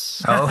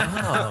Bandits. Oh,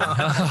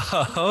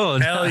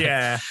 Hell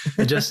yeah.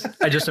 I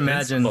just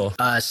imagine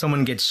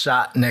someone gets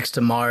shot next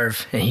to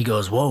Marv, and he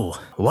goes, "Whoa,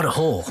 what a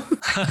hole!"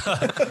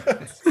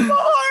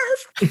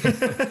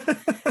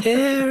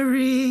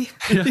 Harry.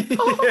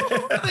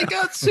 They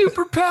got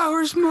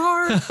superpowers,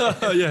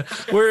 Marv. yeah,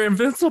 we're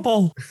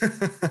invincible.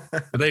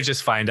 They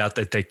just find out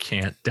that they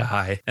can't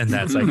die, and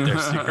that's like their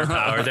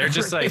superpower. They're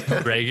just like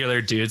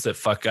regular dudes that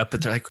fuck up,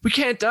 but they're like, we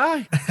can't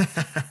die.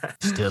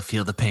 Still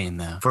feel the pain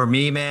though. for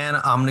me, man,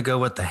 I'm gonna go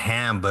with the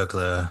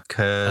Hamburglar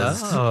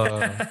because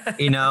Oh,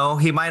 you know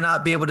he might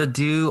not be able to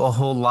do a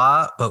whole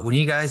lot, but when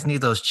you guys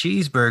need those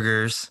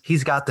cheeseburgers,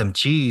 he's got them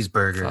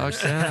cheeseburgers.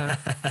 fuck yeah.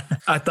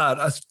 I thought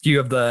a few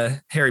of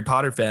the Harry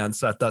Potter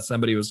fans, I thought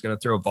somebody was going to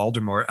throw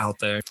Voldemort out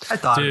there. I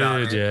thought about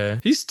Dude, it. yeah,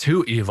 he's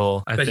too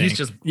evil. I But think.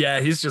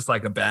 he's just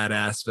like a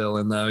badass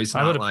villain though. He's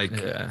I not would've- like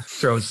yeah.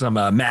 throw some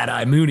Mad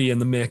Eye Mooney in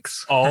the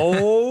mix.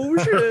 Oh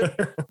shit!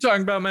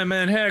 Talking about my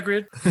man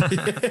Hagrid.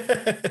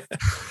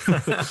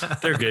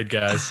 They're good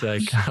guys.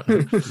 Like,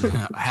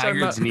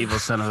 Hagrid's an evil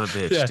son of a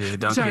bitch, Yeah. dude.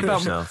 Don't Talking kid about-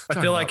 yourself.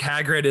 I feel like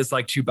Hagrid is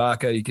like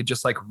Chewbacca. You could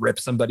just like rip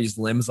somebody's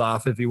limbs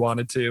off if you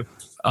wanted to.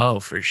 oh,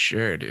 for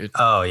sure, dude.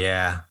 Oh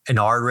yeah, an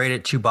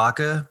R-rated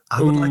Chewbacca.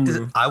 I would like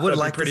to. I would That'd be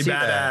like to pretty see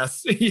that.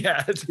 badass.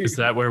 Yeah, dude. Is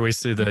that where we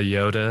see the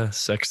Yoda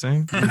sex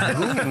scene?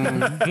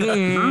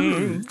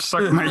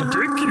 Suck my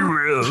dick, you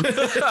will.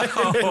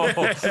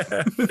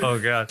 Oh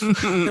god.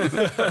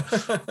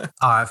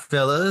 All right,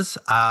 fellas.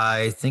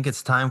 I think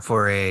it's time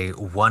for a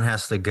one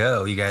has to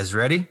go. You guys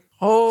ready?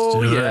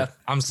 Oh do yeah. it.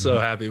 I'm so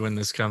happy when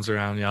this comes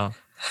around, y'all.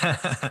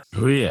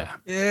 Oh yeah.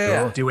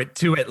 Yeah. Do it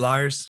to it,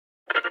 Lars.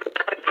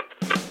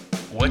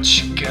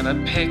 What you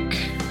gonna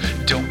pick?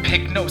 Don't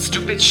pick no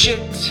stupid shit,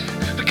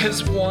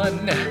 because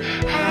one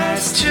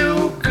has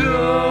to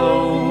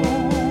go.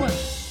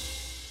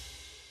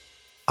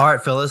 All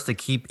right, fellas. To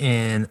keep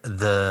in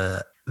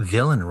the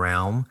villain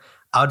realm,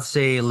 I'd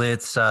say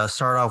let's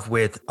start off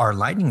with our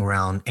lightning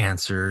round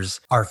answers.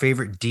 Our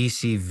favorite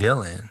DC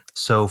villain.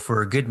 So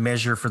for a good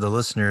measure for the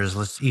listeners,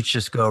 let's each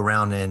just go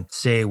around and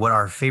say what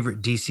our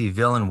favorite DC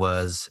villain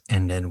was,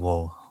 and then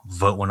we'll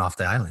vote one off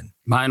the island.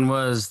 Mine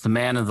was the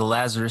man of the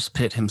Lazarus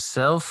Pit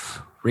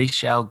himself,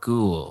 Ra's al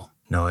Ghul.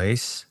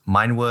 Nice.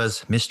 Mine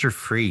was Mr.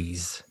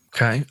 Freeze.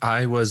 Okay.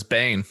 I was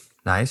Bane.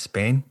 Nice,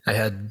 Bane. I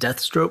had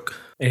Deathstroke.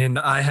 And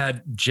I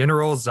had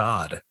General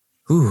Zod.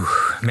 Ooh,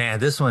 man,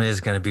 this one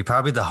is going to be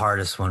probably the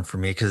hardest one for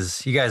me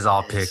because you guys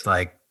all picked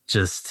like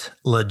just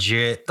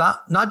legit,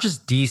 not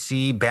just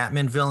DC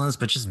Batman villains,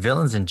 but just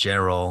villains in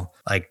general,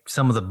 like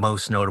some of the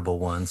most notable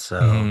ones.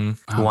 So who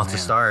Oh, wants to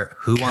man. start?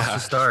 Who wants to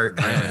start?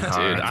 Yeah,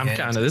 dude, I'm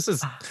kind of. This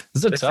is a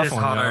This tough is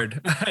one. y'all.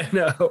 hard. I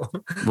know.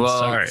 Well,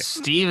 Sorry.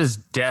 Steve is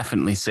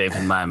definitely safe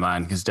in my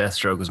mind because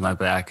Deathstroke was my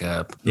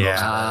backup.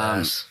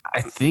 Yeah. I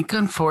think,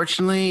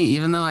 unfortunately,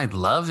 even though I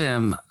love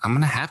him, I'm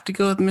going to have to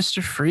go with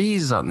Mr.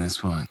 Freeze on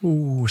this one.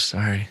 Ooh,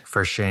 sorry.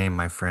 For shame,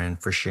 my friend,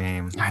 for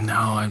shame. I know.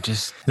 I'm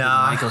just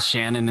Nah. Michael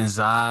Shannon is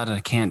odd.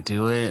 I can't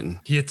do it. And,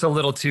 It's a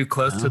little too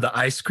close to the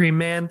ice cream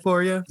man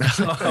for you.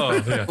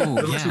 Oh, yeah.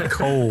 ooh, yeah.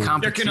 Cold.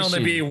 There can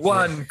only be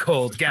one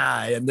cold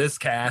guy in this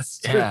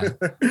cast. Yeah.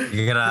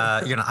 You're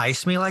gonna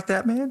ice me like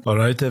that, man? All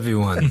right,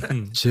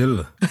 everyone,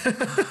 chill.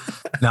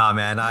 Nah,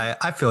 man,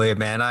 I feel it,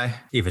 man.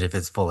 Even if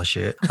it's full of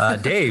shit.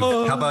 Dave,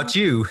 how about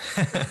you?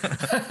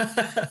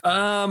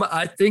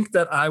 I think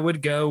that I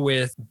would go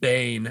with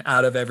Bane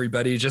out of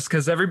everybody, just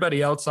because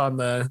everybody else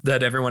that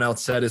everyone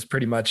else said is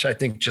pretty much, I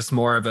think, just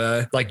more of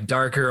a like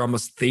darker,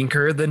 almost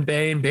thinker than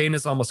Bane. Bane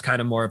is almost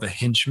kind of more of a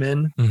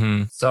henchman.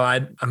 Mm-hmm. So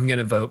I'm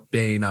gonna vote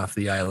Bane off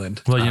the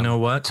island. Well, you know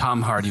what?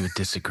 Tom Hardy would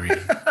disagree.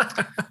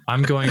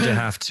 I'm going to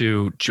have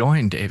to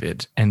join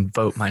David and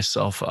vote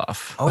myself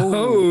off.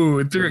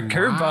 Oh, threw a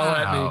curveball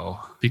at me.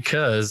 Wow.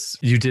 Because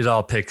you did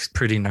all pick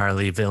pretty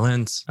gnarly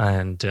villains.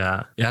 And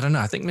yeah, I don't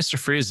know. I think Mr.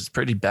 Freeze is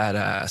pretty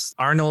badass.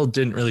 Arnold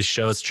didn't really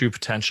show his true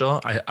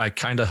potential. I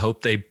kind of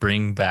hope they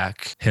bring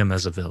back him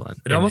as a villain.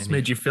 It almost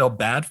made you feel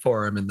bad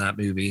for him in that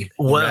movie.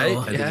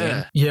 Well, right?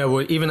 Yeah. yeah,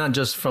 well, even not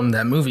just from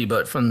that movie,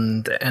 but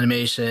from the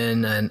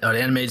animation and the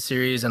animated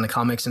series and the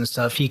comics and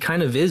stuff, he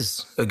kind of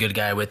is a good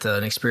guy with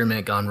an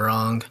experiment gone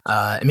wrong.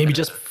 And maybe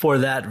just for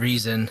that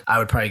reason, I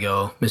would probably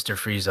go Mr.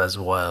 Freeze as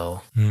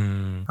well.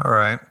 All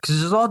right. Because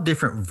there's all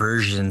different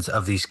versions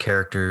of these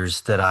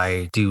characters that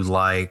I do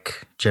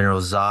like.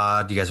 General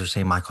Zod, you guys were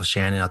saying Michael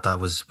Shannon, I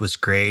thought was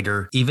great.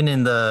 Or even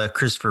in the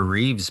Christopher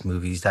Reeves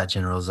movies, that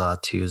General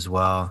Zod too as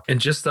well. And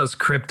just those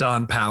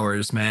Krypton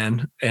powers,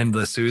 man, and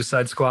the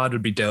Suicide Squad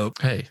would be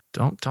dope. Hey,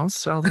 don't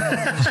sell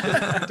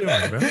that.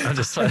 Doing, bro. I'm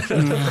just like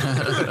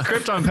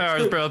Krypton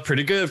powers, bro.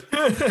 Pretty good.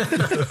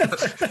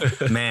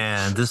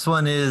 Man, this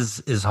one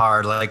is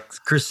hard. Like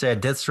Chris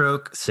said,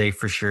 Deathstroke, safe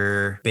for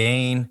sure.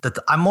 Bane.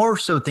 I'm more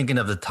so thinking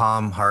of the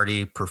Tom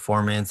Hardy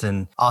performance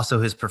and also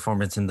his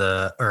performance in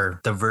the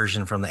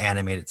version from the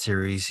animated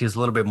series. He was a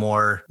little bit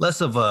more,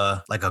 less of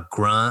a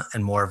grunt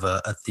and more of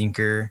a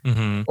thinker.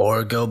 Mm-hmm.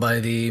 Or go by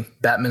the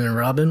Batman and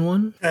Robin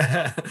one.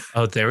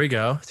 Oh, there we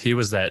go. He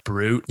was that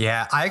brute.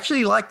 Yeah, I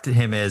actually liked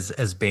him as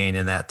Bane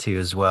in that too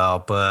as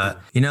well. But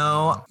you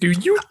know, Do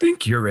you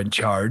think you're in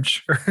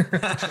charge?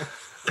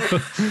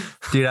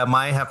 dude, I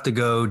might have to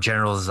go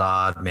General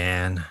Zod,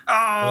 man.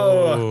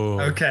 Oh,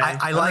 okay.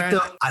 I like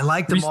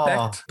them all,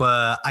 Respect.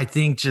 but I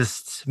think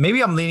just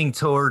maybe I'm leaning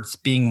towards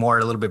being more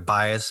a little bit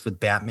biased with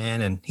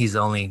Batman, and he's the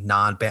only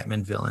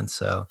non-Batman villain.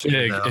 So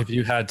Jig, if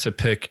you had to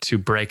pick to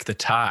break the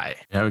tie,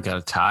 Yeah, we got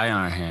a tie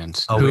on our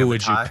hands. Oh, we who have a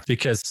would you? tie?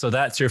 Because so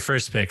that's your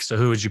first pick. So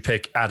who would you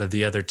pick out of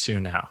the other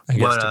two now? I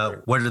guess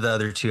What are the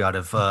other two out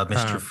of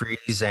Mr.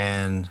 Freeze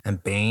and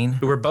Bane?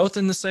 who were both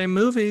in the same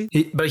movie.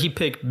 But he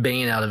picked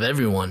Bane out of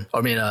everyone.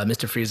 I mean,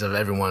 Mr. Freeze out of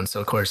everyone.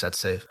 So, of course, that's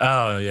safe.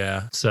 Oh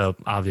yeah. So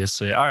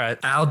obviously, all right.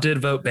 Al did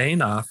vote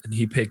Bane off, and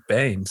he picked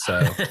Bane. So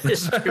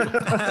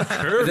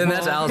Then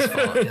that's Al's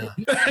fault. Yeah.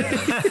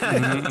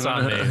 That's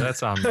on me.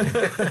 That's on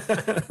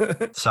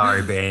me.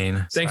 Sorry,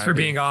 Bane. thanks for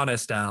being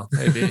honest, Al.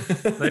 Maybe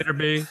later,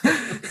 B.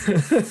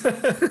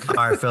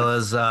 All right,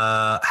 fellas.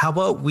 How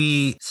about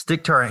we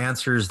stick to our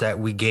answers that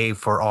we gave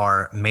for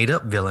our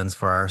made-up villains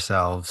for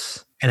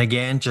ourselves? And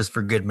again, just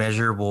for good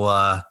measure,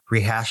 we'll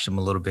rehash them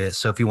a little bit.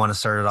 So if you want to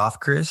start it off,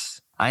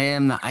 Chris. I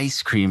am the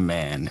ice cream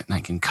man, and I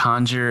can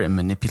conjure and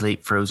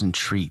manipulate frozen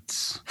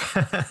treats.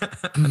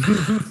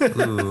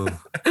 Ooh.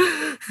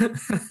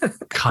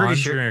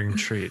 Conjuring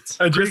treats.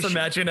 I just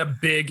imagine a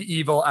big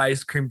evil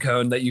ice cream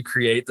cone that you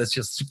create that's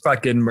just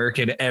fucking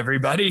murking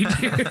everybody,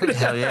 dude.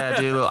 Hell yeah,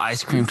 dude. A little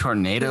ice cream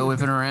tornado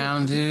whipping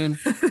around, dude.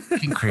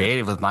 Getting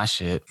creative with my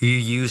shit. You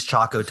use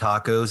Choco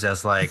Tacos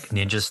as like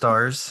ninja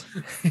stars.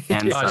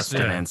 And Oh,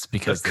 sustenance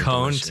because The they're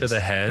cone delicious. to the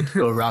head.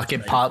 Little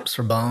rocket pops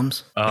for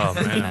bombs. Oh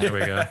man, there we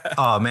go.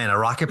 Oh man, a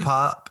rocket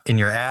pop in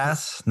your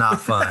ass?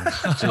 Not fun.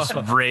 Just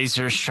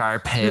razor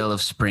sharp hail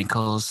of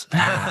sprinkles.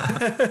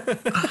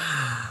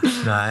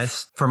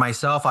 Nice. For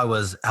myself, I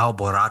was Al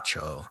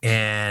Borracho,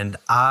 and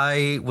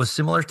I was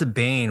similar to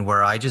Bane,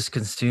 where I just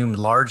consumed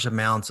large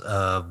amounts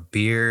of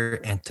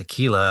beer and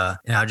tequila,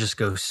 and I just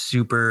go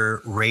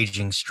super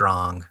raging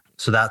strong.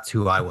 So that's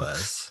who I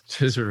was.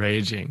 Just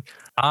raging.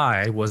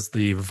 I was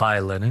the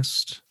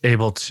violinist,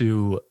 able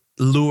to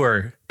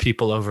lure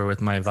people over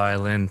with my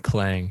violin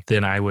playing.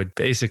 Then I would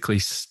basically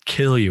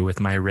kill you with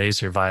my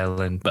razor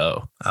violin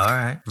bow. All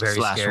right. Very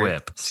Slash scary.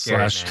 whip.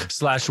 Scary,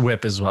 Slash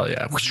whip as well.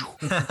 Yeah.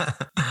 man.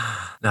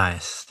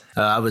 Nice.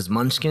 I was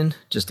Munchkin,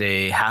 just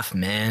a half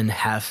man,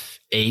 half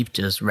ape,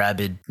 just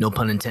rabid, no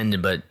pun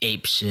intended, but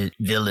ape shit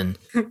villain.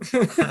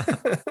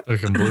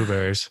 Looking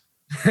blueberries.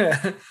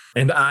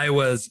 And I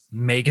was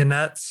Mega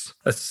Nuts,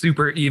 a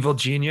super evil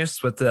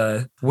genius with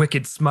a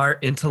wicked smart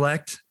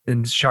intellect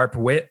and sharp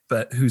wit,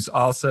 but who's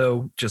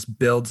also just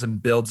builds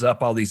and builds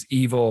up all these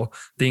evil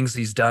things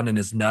he's done in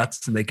his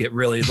nuts, and they get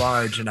really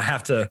large, and I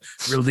have to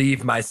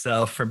relieve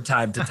myself from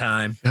time to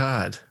time.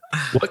 God.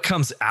 What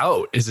comes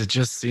out? Is it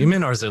just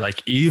semen or is it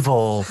like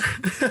evil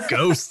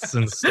ghosts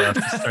and stuff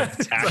to start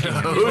attacking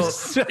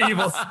you?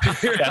 Evil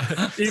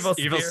spirits. Evil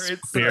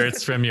spirits.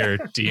 spirits from your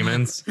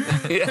demons.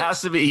 It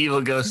has to be evil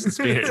ghost and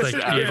spirits. It's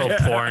like evil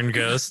porn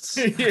ghosts.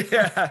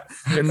 Yeah.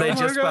 And they Oh my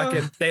just God.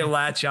 fucking, they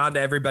latch on to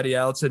everybody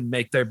else and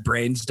make their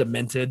brains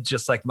demented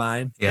just like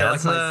mine. Yeah,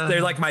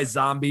 They're like my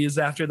zombies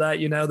after that,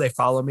 you know, they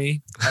follow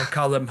me. I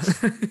call them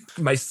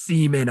my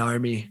semen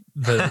army.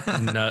 the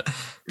nut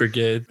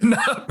brigade.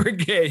 Nut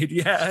Brigade,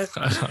 yeah.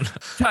 I don't know.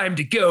 Time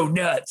to go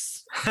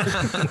nuts.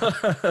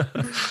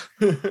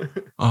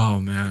 Oh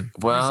man.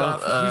 Well,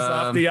 Who's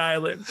off the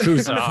island?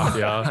 Who's off,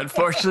 y'all?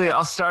 unfortunately,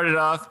 I'll start it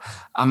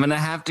off. I'm going to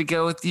have to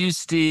go with you,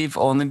 Steve,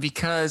 only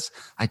because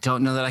I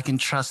don't know that I can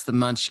trust the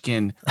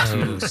Munchkin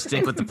to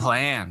stick with the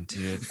plan,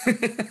 dude.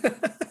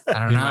 I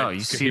don't know.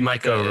 You seem might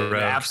like go an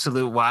rogue.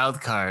 absolute wild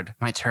card.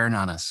 Might turn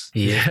on us.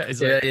 Yeah,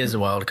 he's it is a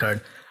wild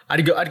card.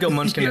 I'd go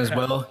Munchkin as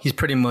well. He's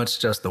pretty much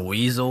just the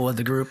weasel of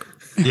the group.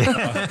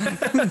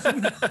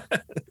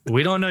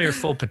 We don't know your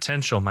full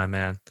potential, my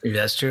man.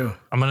 That's true.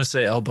 I'm gonna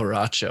say El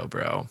Borracho,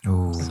 bro.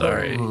 Ooh.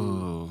 Sorry,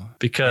 Ooh.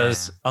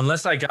 because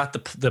unless I got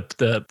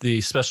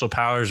the special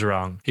powers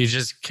wrong, he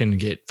just can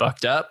get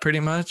fucked up pretty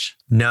much.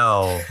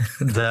 No,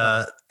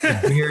 the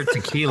beer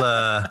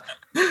tequila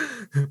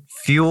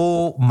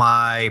fuel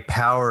my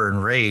power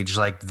and rage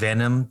like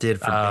Venom did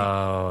for me.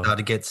 Oh, Got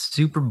to get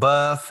super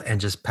buff and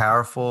just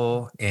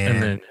powerful, and,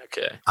 and then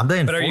okay, I'm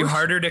the But are you enforcer,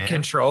 harder to man.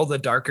 control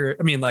like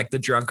the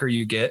drunker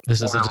you get?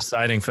 this is a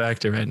deciding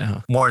factor right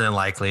now. More than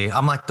likely,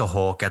 I'm like the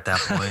Hulk at that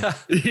point.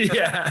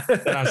 Yeah.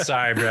 I'm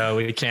sorry, bro.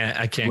 I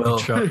can't Well,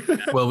 control.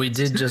 well, we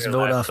did just Your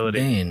vote off liability.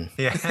 Bane.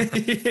 Yeah,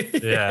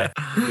 Yeah,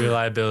 your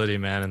liability,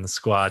 man, in the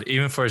squad,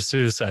 even for a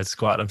Suicide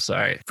Squad. I'm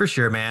sorry. for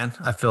sure, man.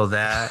 I feel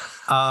that.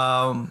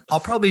 I'll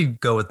probably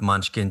go with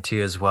Munchkin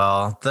too as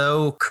well.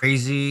 Though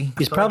crazy,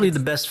 He's probably the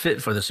best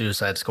fit for the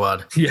Suicide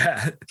Squad.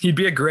 Yeah, he'd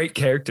be a great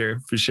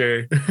character for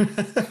sure.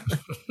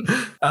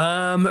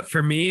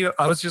 For me,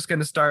 I was just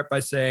gonna start by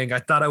saying I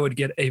thought I would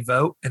get a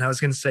vote, and I was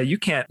gonna say you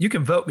can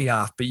vote me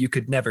off, but you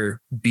could never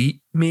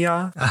beat me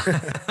off.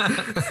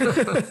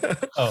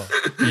 Oh,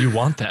 you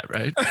want that,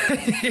 right?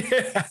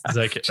 Yeah. It's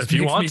like Just if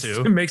you makes want me-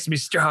 to. it makes me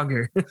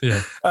stronger.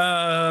 Yeah.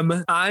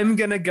 I'm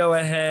gonna go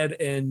ahead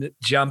and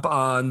jump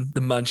on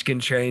the Munchkin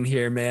train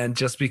here, man,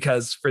 just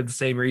because for the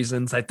same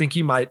reasons. I think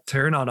you might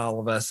turn on all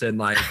of us and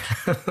like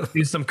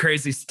do some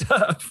crazy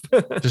stuff.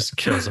 Just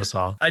kills us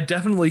all. I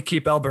definitely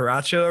keep El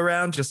Borracho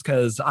around just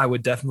because I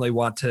would definitely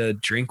want to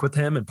drink with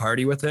him and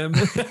party with him.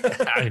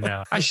 I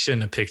know. I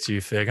shouldn't have picked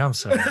you, Fig. I'm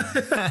sorry.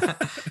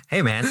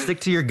 Hey, man, stick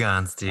to your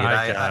guns, dude.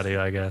 I got you,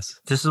 I guess.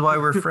 This is why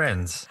we're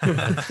friends.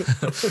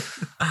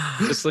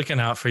 Just looking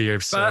out for your.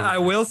 But I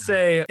will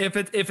say,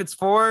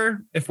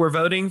 if we're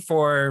voting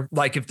for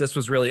like if this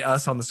was really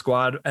us on the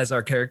squad as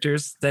our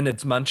characters, then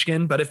it's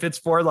Munchkin. But if it's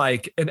for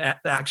like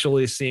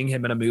actually seeing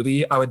him in a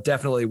movie, I would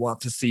definitely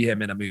want to see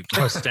him in a movie.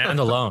 Oh,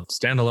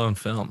 standalone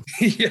film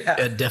Yeah,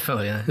 Yeah,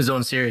 definitely. Yeah. His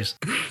own series.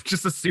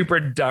 just a super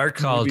dark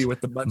Called movie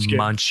with the Munchkin.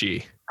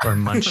 Munchie or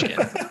Munchkin.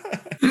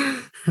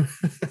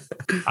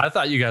 I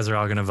thought you guys were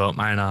all gonna vote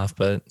mine off,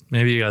 but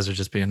maybe you guys are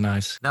just being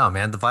nice. No,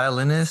 man, the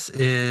violinist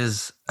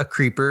is a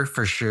creeper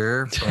for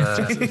sure.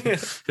 But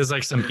Because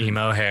like some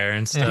emo hair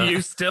and stuff.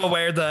 You still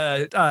wear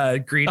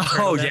the green? Oh,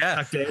 turtleneck yeah.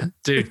 tucked in?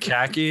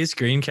 Dude,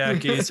 green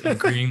khakis, and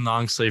green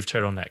long sleeve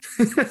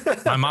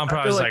turtleneck. My mom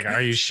probably was like- like,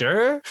 "Are you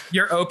sure?"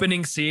 Your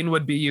opening scene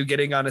would be you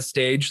getting on a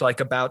stage, like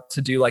about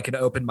to do like an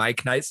open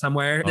mic night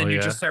somewhere. And then you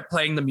yeah. just start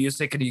playing the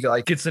music and he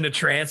like gets in a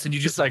trance and you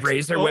just like like,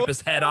 razor whip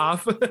his head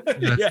off.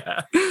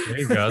 Yeah. There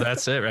you go.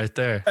 That's it right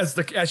there.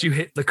 As you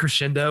hit the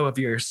crescendo of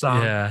your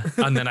song. Yeah,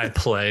 and then I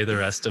play the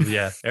rest of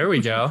There we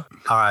go.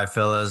 all right,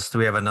 fellas, do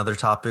we have another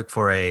topic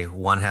for a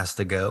one has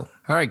to go?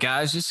 All right,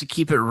 guys, just to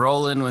keep it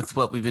rolling with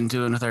what we've been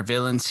doing with our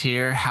villains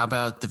here, how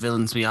about the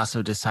villains we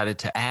also decided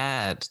to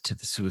add to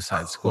the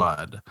Suicide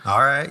Squad?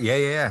 All right,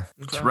 yeah.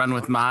 Let's run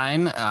with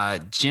mine.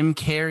 Jim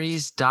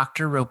Carrey's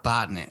Dr.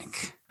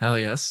 Robotnik. Hell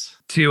yes.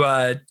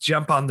 To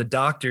jump on the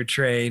doctor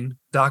train,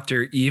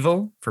 Dr.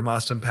 Evil from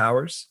Austin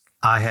Powers.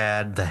 I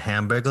had the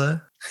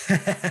Hamburglar,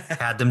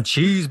 had them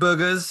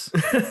cheeseburgers.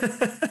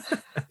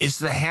 Is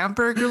the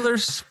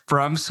Hamburglers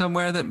from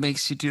somewhere that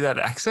makes you do that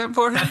accent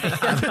for him?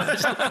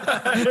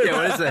 Yeah,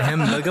 what is the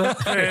hamburger?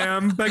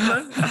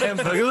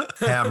 Hamburglar?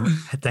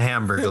 The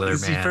Hamburglar,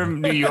 Is he man.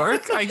 from New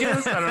York, I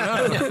guess? I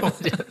don't know.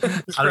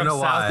 I don't know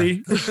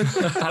why.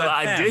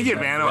 I dig it,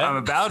 man. I'm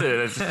about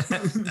it.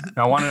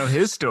 I want to know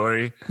his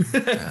story.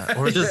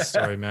 Or just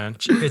story, man.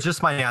 It's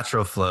just my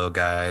natural flow,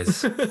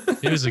 guys.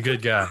 He was a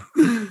good guy.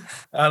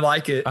 I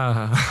like it.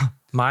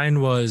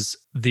 Mine was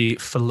the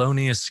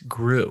felonious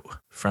Gru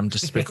from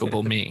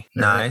Despicable Me.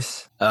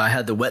 Nice. I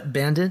had the Wet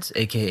Bandits,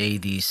 aka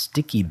the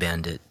Sticky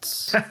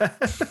Bandits.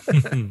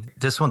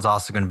 This one's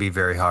also going to be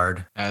very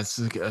hard. That's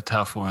a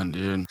tough one,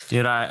 dude.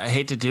 Dude, I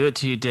hate to do it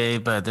to you,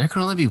 Dave, but there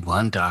can only be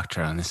one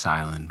doctor on this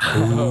island.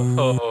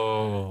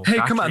 Oh, Hey,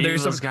 Dr. come on.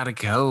 Evil's got to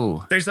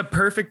go. There's a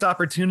perfect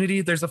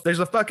opportunity. There's a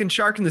fucking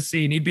shark in the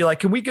sea, and he'd be like,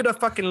 "Can we get a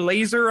fucking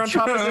laser on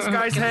top of this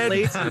guy's head?"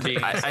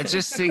 I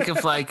just think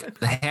of like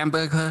the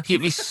Hamburger.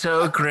 He'd be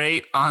so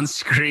great on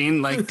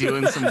screen, like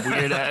doing some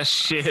weird ass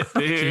shit,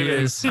 he dude.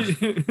 is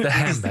the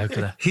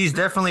hamburger. He's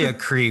definitely a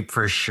creep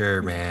for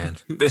sure, man.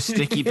 The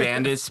Sticky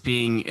Bandits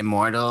being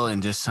immortal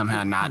and just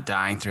somehow not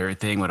dying through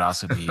everything would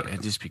also be,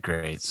 it'd just be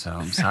great. So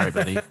I'm sorry,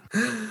 buddy.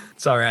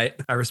 It's all right.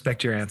 I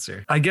respect your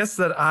answer. I guess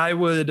that I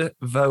would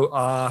vote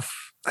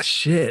off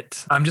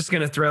Shit. I'm just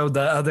going to throw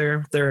the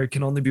other. There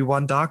can only be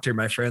one doctor,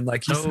 my friend,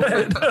 like you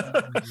said.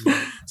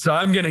 So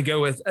I'm going to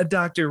go with a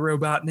Dr.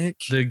 Robotnik.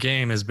 The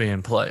game is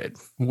being played.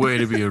 Way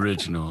to be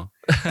original.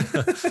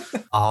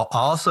 I'll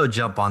also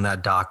jump on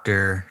that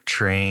doctor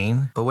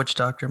train, but which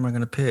doctor am I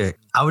going to pick?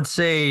 I would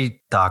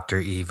say Dr.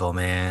 Evil,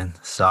 man.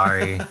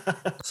 Sorry.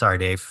 Sorry,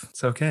 Dave.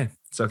 It's okay.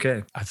 It's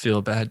okay. I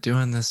feel bad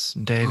doing this,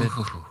 David.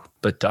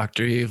 But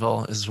Dr.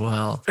 Evil as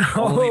well.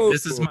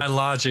 This is my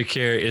logic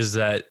here is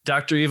that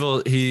Dr.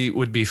 Evil, he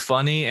would be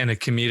funny and a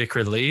comedic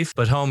relief,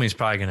 but homie's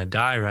probably going to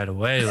die right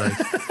away. Like,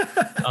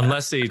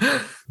 unless he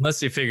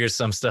figures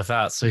some stuff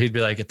out. So he'd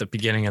be like at the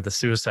beginning of the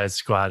Suicide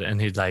Squad and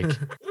he'd like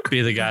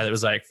be the guy that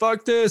was like,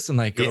 fuck this, and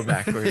like go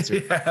backwards.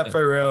 Yeah,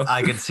 for real.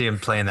 I could see him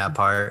playing that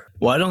part.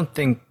 Well, I don't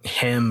think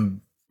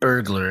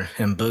Hamburglar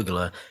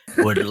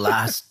would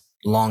last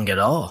long at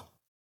all.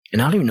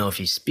 And I don't even know if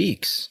he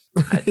speaks.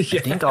 I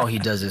think all he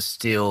does is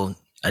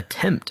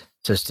attempt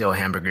to steal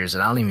hamburgers,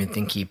 and I don't even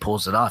think he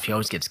pulls it off. He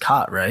always gets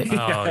caught, right?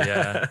 Oh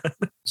yeah.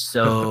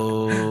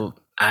 So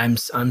I'm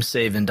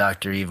saving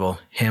Dr. Evil.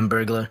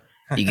 Hamburglar,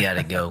 you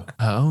gotta go.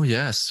 Oh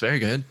yes, very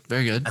good,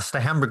 very good. That's the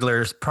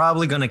Hamburglar's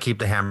probably going to keep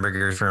the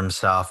hamburgers for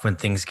himself when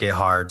things get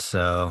hard.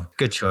 So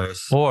good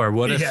choice. Or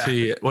what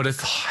if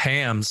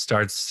ham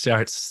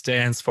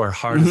stands for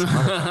hard as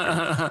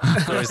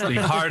motherfucker? So it's the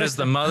hard as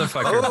the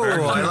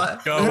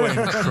motherfucker.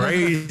 Going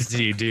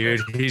crazy,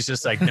 dude. He's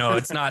just like, no,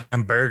 it's not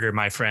hamburger,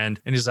 my friend.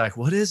 And he's like,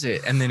 what is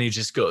it? And then he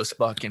just goes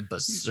fucking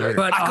berserk.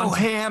 But I go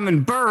ham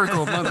and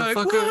burgle,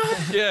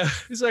 motherfucker. Yeah,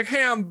 he's like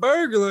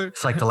Hamburglar.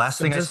 It's like the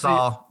last thing I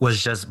saw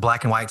was just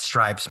black and white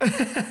stripes.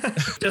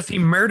 Does he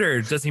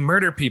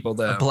murder people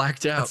though?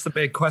 Blacked out. That's the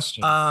big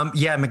question.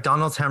 Yeah,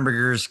 McDonald's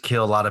hamburgers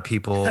kill a lot of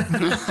people.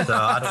 So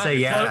I'd say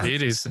yeah.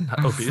 Diabetes.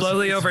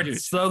 Slowly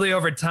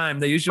over time,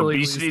 they usually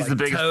Obesity is the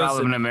biggest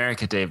problem in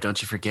America, Dave.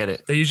 Don't you forget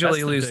it. They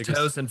usually lose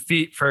toes and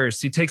feet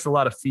first. He takes a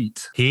lot of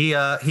feet. He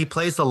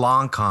plays the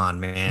long con,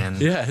 man.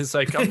 Yeah, it's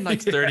like I'm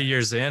like 30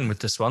 years in with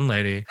this one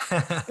lady.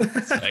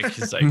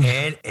 He's like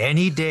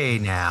any day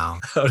now.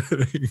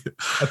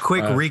 A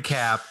quick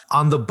recap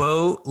on the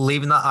boat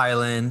leaving the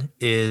island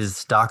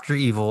is Dr.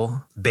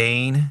 Evil,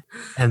 Bane,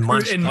 and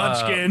Munchkin.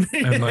 Munchkin.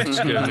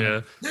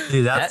 Yeah.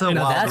 Dude, that's That's a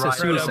ride.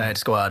 Suicide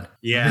Squad.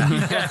 Yeah.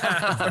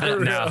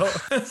 Now,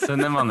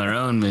 Send them on their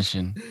own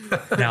mission.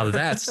 now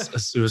that's a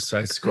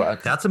Suicide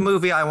Squad. That's a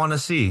movie I want to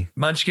see.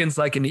 Munchkin's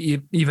like an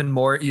even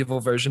more evil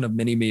version of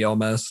Mini-Me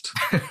almost.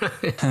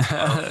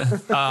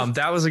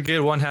 That was a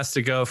good one. Has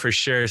to go for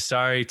sure.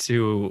 Sorry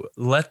to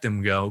let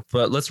them go,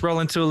 but let's roll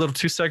into a little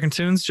 2-second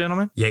tunes,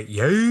 gentlemen. Yeah.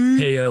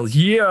 Hell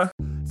yeah.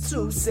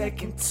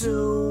 2-second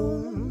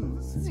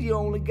tunes. You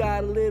only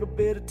got a little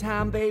bit of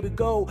time, baby.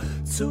 Go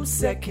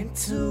 2-second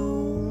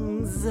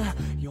tunes.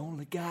 You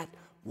only got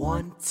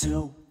 1,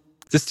 2.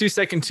 This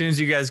 2-second tunes,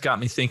 you guys got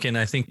me thinking.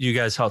 I think you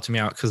guys helped me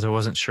out because I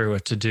wasn't sure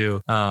what to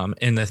do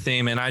in the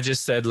theme. And I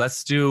just said,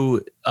 let's do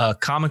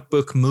comic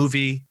book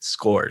movie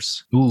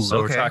scores.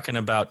 So we're talking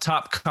about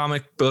top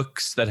comic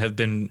books that have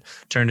been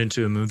turned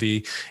into a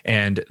movie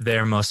and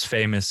their most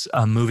famous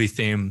movie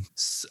theme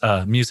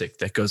music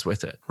that goes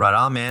with it. Right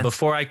on, man.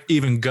 Before I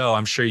even go,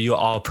 I'm sure you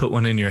all put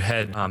one in your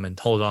head and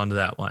hold on to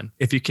that one.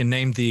 If you can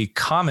name the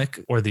comic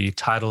or the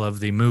title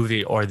of the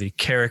movie or the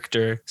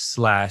character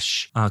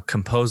 /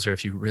 composer,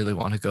 if you really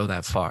want to go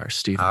that far,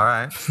 Steve. All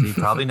right. He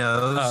probably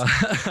knows.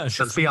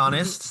 Let's be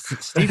honest.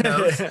 Steve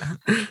knows.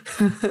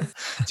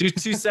 Do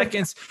 2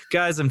 seconds.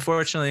 Guys,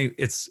 unfortunately,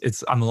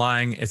 I'm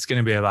lying. It's going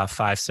to be about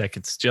 5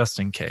 seconds just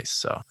in case.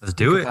 So Let's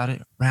do it. Got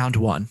it. Round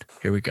 1.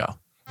 Here we go.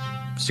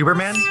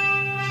 Superman?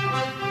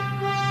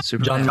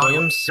 Superman. John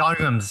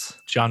Williams.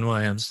 John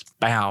Williams.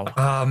 Bow.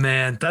 Oh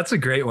man, that's a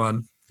great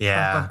one.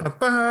 Yeah.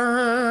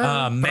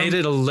 Made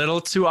it a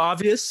little too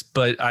obvious,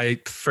 but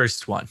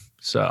first one.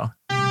 So.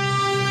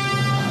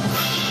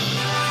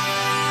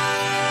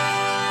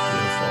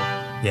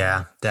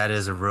 Yeah, that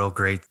is a real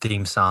great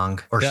theme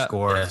song or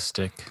score.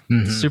 Fantastic.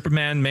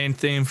 Superman main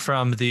theme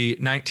from the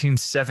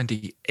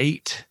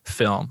 1978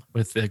 film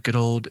with the good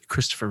old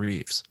Christopher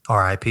Reeves.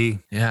 R.I.P.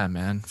 Yeah,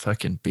 man.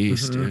 Fucking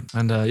beast, dude.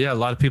 And a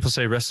lot of people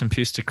say rest in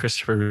peace to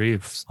Christopher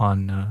Reeves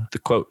on the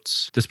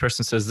quotes. This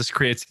person says, this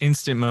creates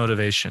instant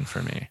motivation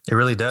for me. It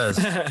really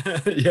does.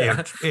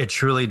 Yeah. It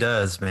truly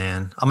does,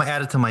 man. I'm going to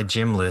add it to my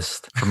gym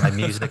list for my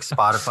music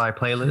Spotify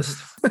playlist.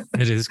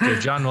 It is good.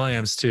 John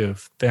Williams, too.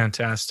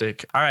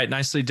 Fantastic. All right.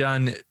 Nicely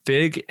done,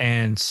 Fig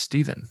and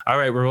Steven. All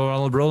right. We're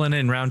all rolling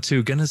in round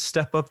 2. Gonna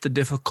step up the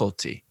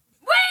difficulty.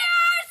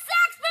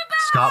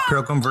 Scott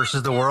Pilgrim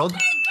versus the World.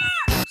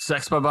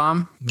 Sex by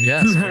Bomb.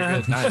 Yes. Very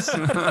good. Nice.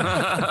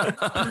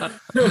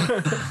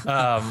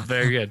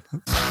 Very good.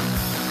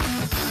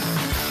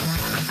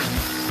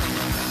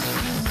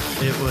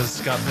 It was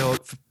Scott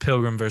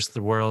Pilgrim versus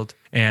the World,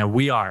 and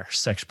we are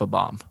Sex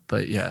Bomb.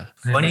 But yeah.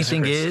 Funny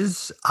thing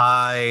is,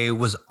 I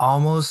was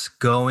almost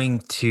going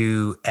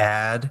to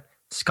add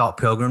Scott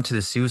Pilgrim to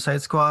the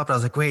Suicide Squad, but I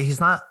was like, wait, he's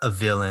not a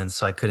villain,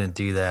 so I couldn't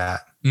do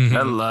that.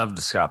 I loved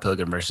Scott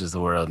Pilgrim versus the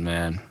World,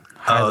 man.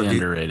 Highly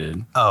dude.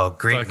 underrated. Oh,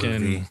 great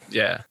movie. Fucking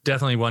yeah,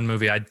 definitely one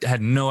movie. I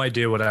had no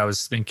idea what I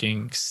was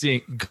thinking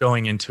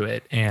going into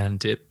it,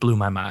 and it blew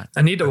my mind.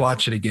 I need to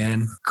watch it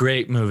again.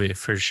 Great movie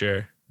for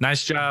sure.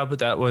 Nice job.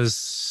 That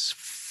was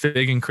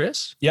Fig and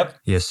Chris. Yep.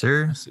 Yes,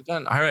 sir. Nicely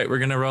done. All right, we're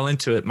gonna roll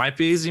into it. Might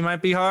be easy,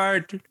 might be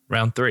hard.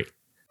 Round 3.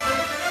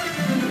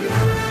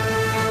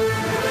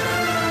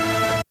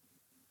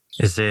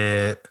 Is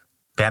it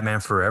Batman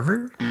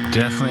Forever?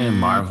 Definitely a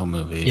Marvel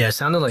movie. Yeah, it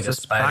sounded like a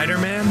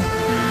Spider-Man?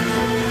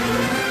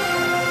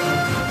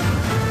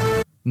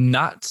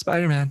 Not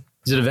Spider-Man.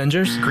 Is it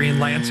Avengers? Green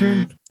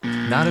Lantern?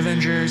 Not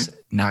Avengers.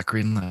 Not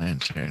Green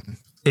Lantern.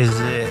 Is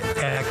it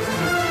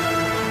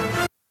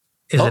X-Men?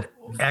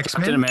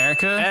 Captain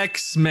America?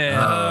 X-Men.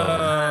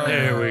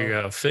 There we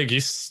go. Fig, you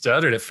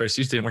stuttered at first.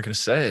 You didn't weren't gonna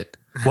say it.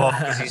 Well,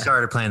 because you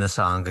started playing the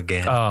song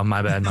again. Oh,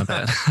 my bad. My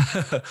bad.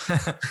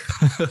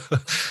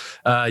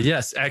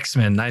 Yes,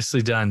 X-Men.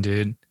 Nicely done,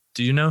 dude.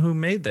 Do you know who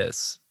made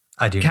this?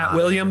 I do. Cat not.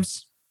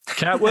 Williams?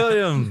 Cat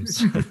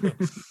Williams.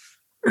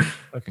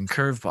 Fucking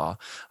curveball.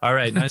 All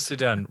right, nicely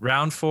done.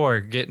 Round 4,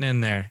 getting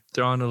in there.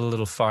 Throwing it a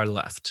little far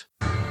left.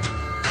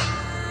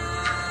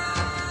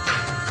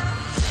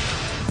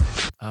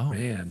 Oh,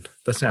 Man,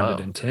 that sounded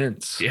Whoa.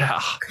 intense. yeah.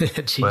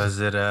 Jeez. Was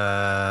it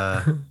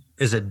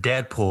is it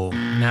Deadpool?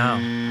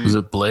 No. Was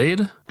it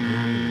Blade?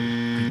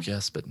 Good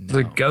guess, but no.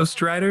 The Ghost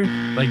Rider?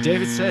 Like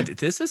David said,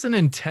 this is an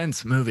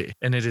intense movie,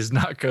 and it is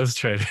not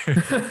Ghost Rider.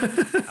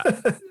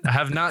 I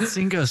have not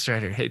seen Ghost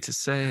Rider. Hate to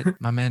say it.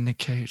 My man Nick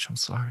Cage, I'm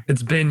sorry.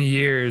 It's been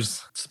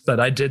years, but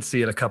I did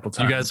see it a couple You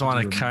times. guys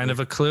want a kind of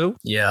a clue?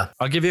 Yeah.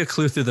 I'll give you a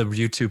clue through the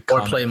YouTube Or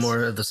comments. play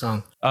more of the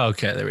song. Oh,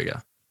 okay, there we go.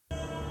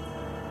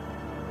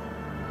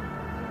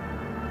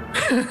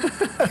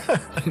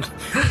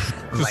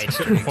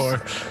 Right.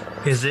 Or,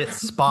 Is it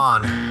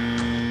Spawn?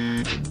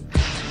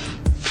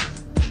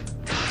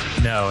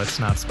 no, it's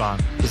not Spawn.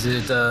 Is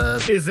it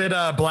Is it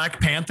Black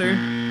Panther?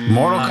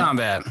 Mortal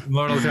Kombat.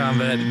 Mortal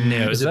Kombat,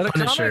 no. is Is that it a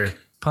Punisher? comic?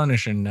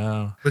 Punisher,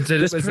 no. Was it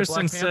This Black person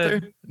Panther?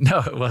 said, no,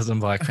 it wasn't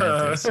Black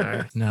Panther.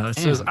 Sorry. No, it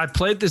says, I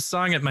played this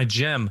song at my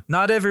gym.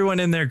 Not everyone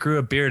in there grew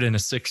a beard and a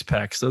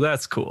 6-pack, so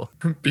that's cool.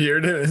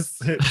 Beard in a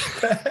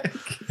six-pack.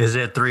 Is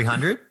it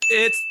 300?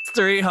 It's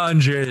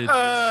 300.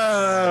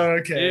 Oh,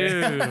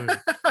 okay. Dude.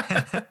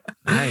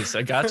 Nice.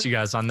 I got you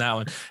guys on that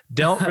one.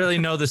 Don't really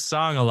know the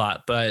song a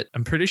lot, but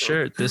I'm pretty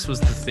sure this was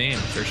the theme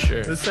for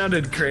sure. This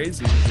sounded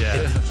crazy.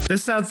 Yeah.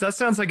 That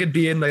sounds like it'd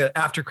be in the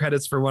after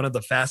credits for one of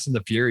the Fast and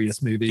the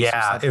Furious movies. or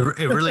Yeah, something.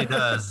 it really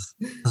does.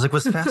 I was like,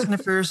 was Fast and the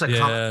Furious a Yeah.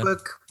 comic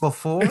book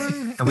before?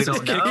 And we It's a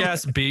don't know.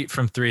 kick-ass beat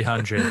from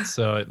 300,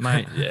 so it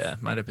might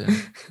have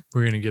been.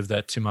 We're gonna give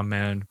that to my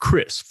man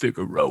Chris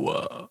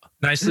Figueroa.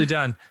 Nicely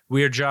done.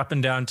 We are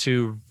dropping down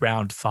to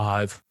round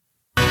 5.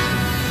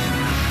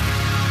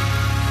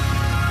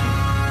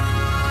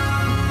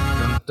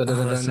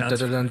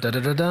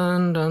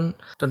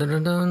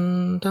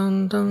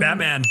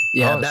 Batman.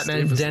 Yeah, Oh, Batman.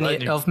 Steve was Danny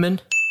lightning. Elfman.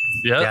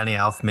 Yeah. Danny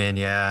Elfman,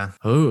 yeah.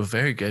 Oh,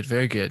 very good,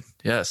 very good.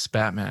 Yes,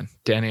 Batman.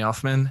 Danny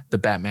Elfman, the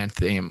Batman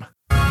theme.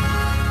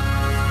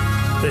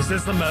 This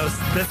one's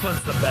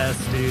the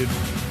best, dude.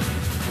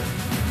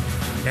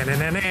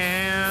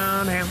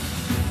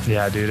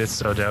 Yeah, dude, it's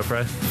so dope,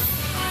 right?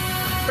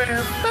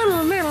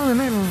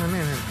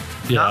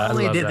 Yeah, Not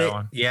only I love did that they,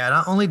 one.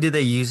 not only did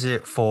they use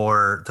it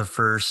for the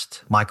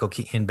first Michael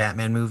Keaton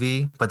Batman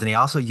movie, but then they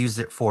also used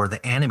it for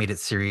the animated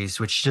series,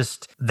 which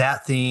just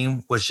that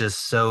theme was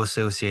just so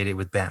associated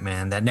with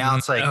Batman that now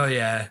it's like, Oh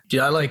yeah.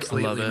 Yeah, I like.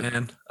 love it.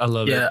 Man. I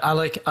love Yeah, it. I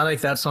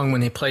like that song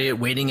when they play it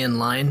waiting in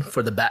line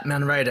for the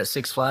Batman ride at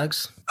Six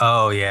Flags.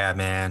 oh yeah,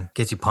 man,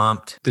 gets you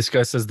pumped. This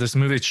guy says this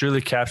movie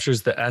truly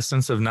captures the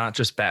essence of not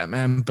just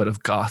Batman, but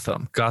of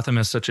Gotham. Gotham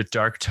has such a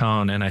dark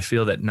tone, and I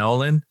feel that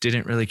Nolan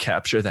didn't really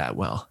capture that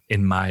well,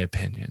 in my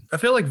opinion. I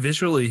feel like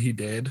visually he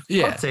did.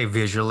 Yeah. I'd say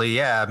visually,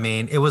 yeah. I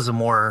mean, it was a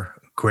more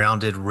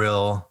grounded,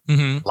 real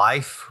Mm-hmm.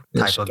 life In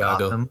type of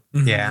Chicago. Gotham.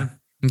 Mhm. Yeah.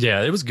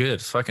 Yeah, it was good.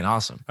 It's fucking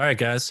awesome. All right,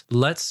 guys,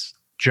 let's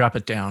drop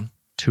it down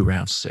to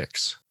round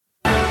 6.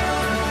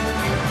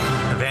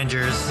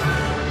 Avengers.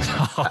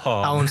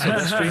 Alan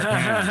Silvestri.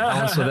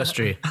 Alan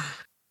Silvestri.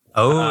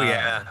 Oh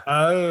yeah.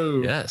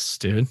 Oh. Yes,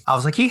 dude. I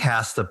was like, he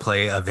has to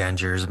play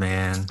Avengers,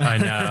 man. I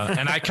know.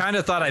 And I kind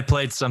of thought I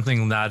played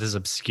something not as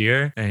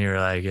obscure, and you were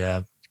like,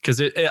 yeah.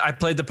 Because I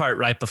played the part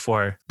right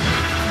before.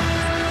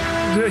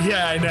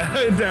 Yeah, I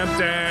know.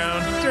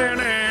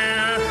 Down.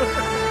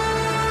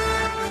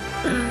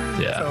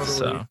 Yeah, Totally.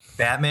 so.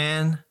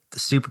 Batman, the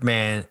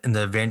Superman, and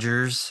the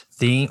Avengers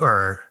theme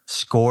or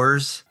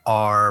scores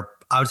are,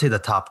 I would say, the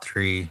top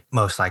 3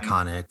 most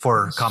iconic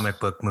for comic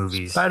book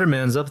movies.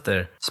 Spider-Man's up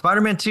there.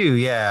 Spider-Man 2,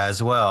 yeah,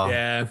 as well.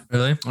 Yeah.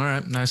 Really? All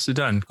right. Nicely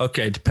done.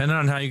 Okay. Depending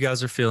on how you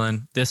guys are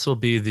feeling, this will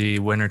be the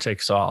winner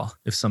takes all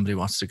if somebody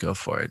wants to go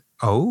for it.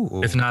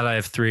 Oh, If not, I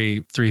have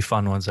three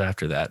fun ones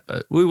after that,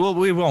 but we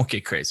won't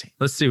get crazy.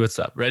 Let's see what's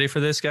up. Ready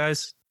for this,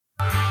 guys?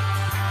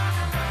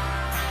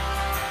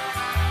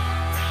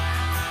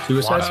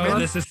 Suicide Oh, Squad.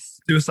 this is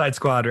Suicide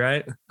Squad,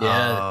 right?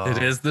 Yeah.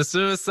 It is the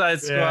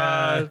Suicide Squad.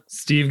 Yeah.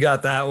 Steve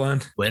got that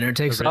one. Winner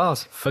takes all.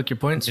 Fuck your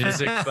points.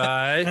 Music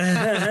by.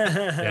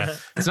 Yeah.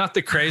 It's not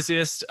the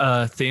craziest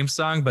theme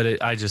song,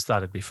 but I just thought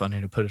it'd be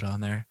funny to put it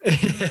on there.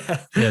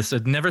 Yeah, so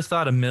never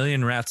thought a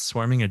million rats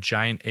swarming a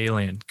giant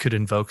alien could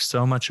invoke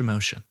so much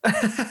emotion.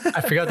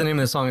 I forgot the name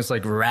of the song. It's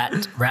like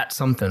rat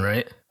something,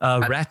 right?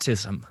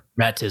 Ratism.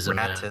 Ratism.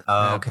 Yeah.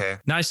 Oh, okay.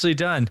 Nicely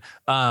done.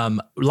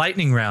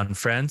 Lightning round,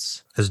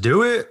 friends. Let's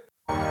do it.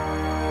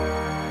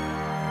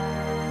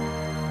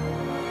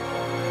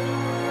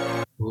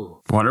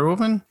 Wonder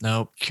Woman?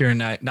 Nope.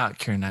 Not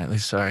Keira Knightley,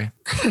 sorry.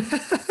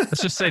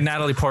 Let's just say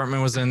Natalie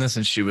Portman was in this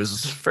and she was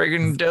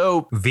friggin'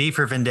 dope. V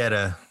for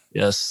Vendetta.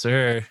 Yes,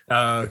 sir.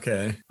 Oh,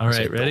 okay. All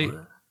right, ready?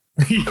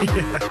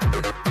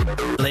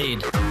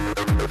 Blade.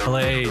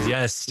 Blade.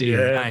 Yes, Steve.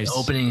 Yeah. Nice. The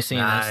opening scene.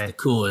 That's the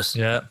coolest.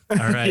 Yeah. All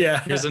right. Yeah.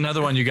 Here's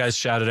another one you guys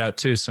shouted out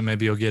too, so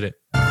maybe you'll get it.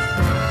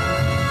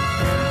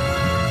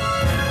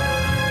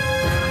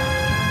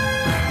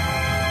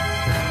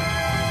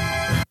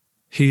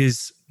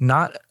 He's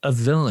not a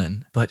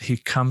villain, but he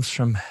comes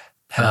from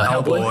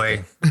hell.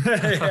 Hellboy.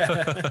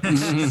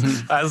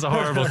 That was a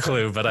horrible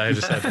clue, but I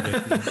just had to make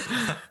it.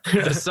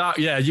 The song.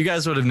 Yeah, you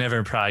guys would have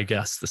never probably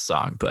guessed the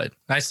song, but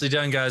nicely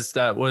done, guys.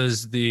 That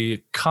was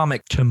the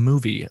comic to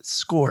movie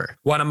score.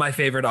 One of my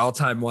favorite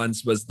all-time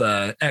ones was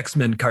the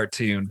X-Men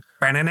cartoon.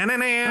 Oh, yeah.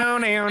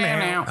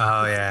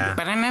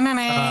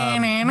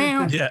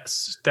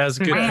 Yes, that's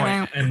a good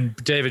point. And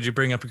David, you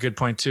bring up a good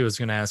point too. I was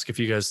going to ask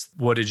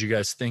what did you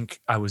guys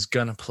think I was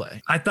going to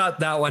play? I thought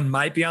that one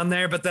might be on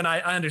there, but then I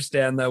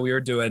understand that we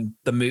were doing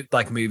the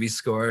movie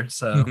score.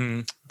 So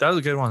That was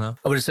a good one though.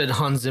 I would have said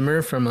Hans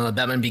Zimmer from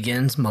Batman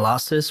Begins,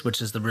 Molasses,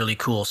 which is the really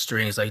cool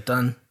strings, like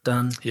dun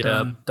dun Yeah.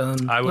 dun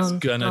dun. I was dun,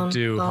 gonna dun,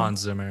 do dun. Hans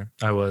Zimmer.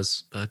 I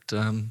was, but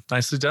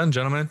nicely done,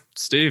 gentlemen.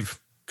 Steve,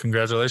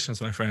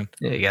 congratulations, my friend.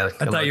 Yeah, you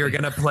got. I thought you were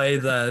gonna play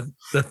the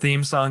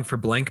theme song for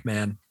Blink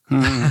Man.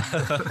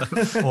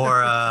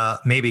 Or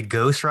maybe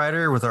Ghost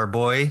Rider with our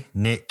boy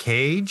Nick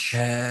Cage.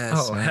 Yes.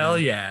 Oh, hell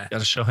yeah.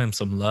 Gotta show him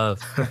some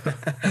love. All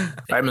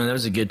right, man, that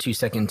was a good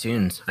 2-second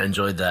tunes. I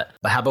enjoyed that.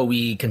 But how about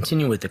we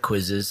continue with the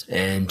quizzes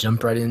and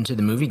jump right into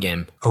the movie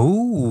game?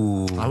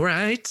 Ooh, All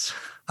right.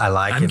 I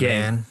like I'm it,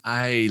 game. man.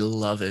 I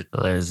love it.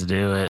 Let's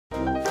do it.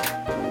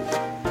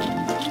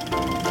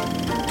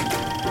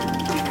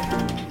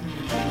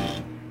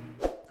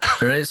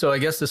 All right, so I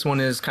guess this one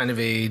is kind of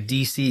a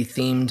DC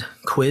themed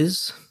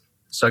quiz.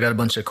 So I got a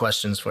bunch of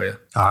questions for you.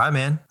 All right,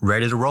 man.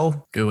 Ready to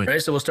roll? Go All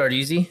right, so we'll start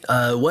easy.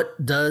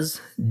 What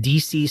does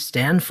DC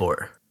stand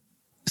for?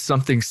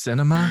 Something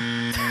cinema.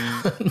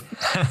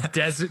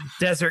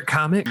 Desert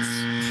Comics.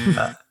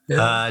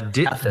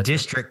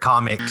 District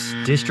Comics.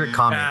 District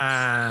Comics.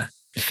 Ah,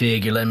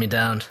 Fig, you're letting me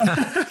down.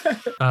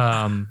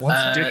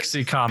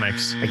 Dixie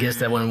Comics. I guess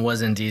that one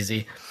wasn't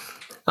easy.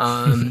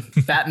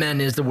 Batman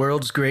is the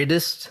world's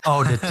greatest.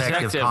 Oh,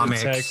 Detective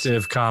Comics.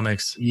 Detective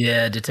Comics.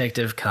 Yeah,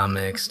 Detective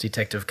Comics.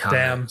 Detective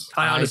damn. Comics.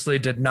 I honestly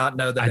did not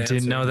know that. I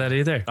didn't know that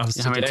either. I was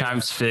How many today.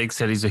 times Fig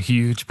said he's a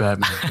huge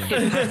Batman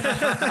fan?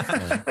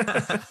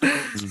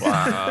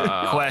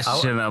 Wow.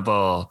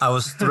 Questionable. I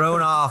was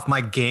thrown off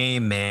my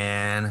game,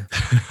 man.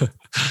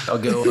 I'll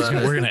go.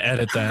 We're gonna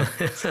edit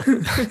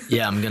that.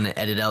 Yeah, I'm gonna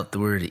edit out the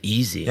word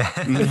easy.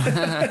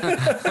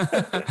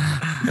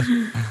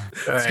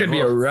 It's gonna be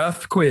a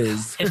rough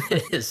quiz.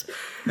 It is.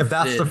 If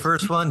that's the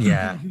first one,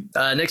 yeah.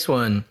 Next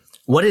one.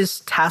 What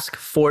is Task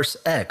Force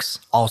X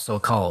also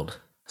called?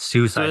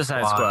 Suicide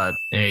Squad.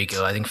 There you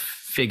go. I think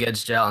Fig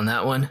edged out on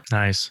that one.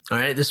 Nice. All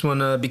right, this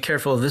one. Be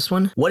careful of this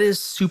one. What is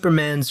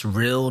Superman's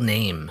real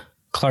name?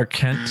 Clark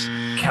Kent.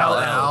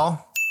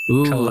 Kal-El.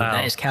 Ooh, Kal-El.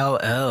 nice.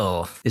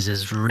 Kal-El is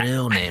his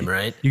real name,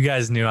 right? You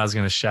guys knew I was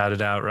gonna shout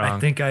it out wrong. I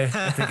think I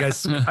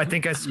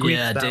squeaked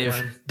Yeah, that Dave.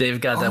 one. Dave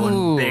got that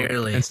Ooh. one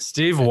barely. And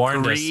Steve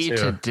warned us Agree too.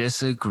 to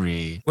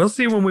disagree. We'll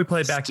see when we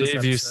play back. this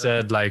Steve, you episode.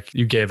 said like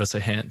you gave us a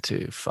hint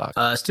too. Fuck.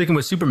 Sticking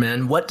with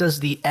Superman, what does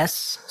the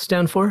S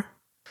stand for?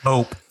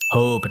 Hope.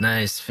 Hope.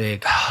 Nice,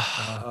 Fig.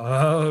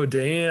 Oh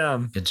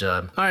damn! Good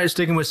job. All right,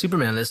 sticking with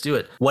Superman. Let's do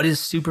it. What is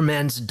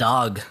Superman's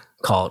dog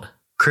called?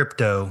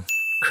 Crypto.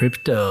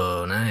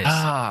 Crypto. Nice.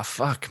 Ah,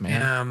 fuck,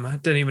 man. Damn! I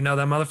didn't even know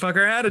that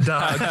motherfucker had a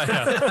dog.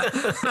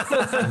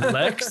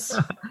 Lex.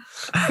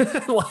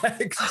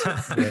 Lex.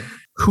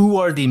 Who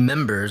are the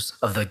members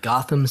of the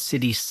Gotham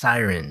City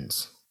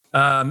Sirens?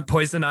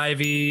 Poison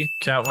Ivy,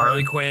 Catwoman.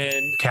 Harley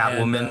Quinn,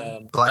 Catwoman.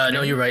 and, Black No,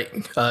 Man. you're right.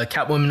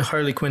 Catwoman,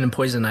 Harley Quinn, and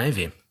Poison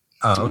Ivy.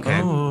 Oh, okay.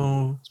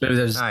 Oh, So maybe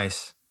there's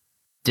Nice.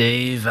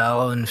 Dave,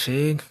 Val, and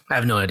Fig. I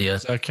have no idea.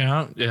 does that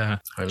count? Yeah. All right,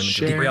 let me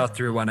Share. do we all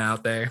threw one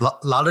out there.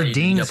 Lot of you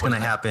Dean's got one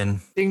gonna back.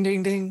 happen. Ding,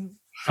 ding, ding.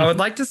 I would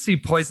like to see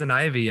Poison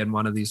Ivy in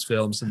one of these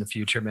films in the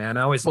future, man.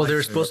 I always Well, liked they were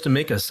her. supposed to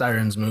make a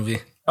Sirens movie.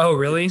 Oh,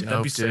 really? That'd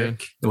Dope, be dude.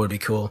 sick. It would be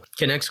cool.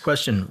 Okay, next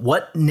question.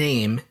 What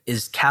name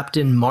is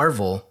Captain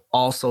Marvel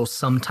also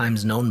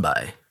sometimes known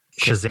by?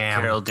 Shazam.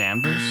 Carol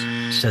Danvers.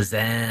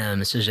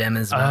 Shazam. Shazam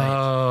is right.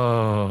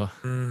 Oh,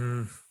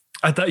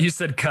 I thought you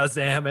said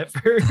Kazam at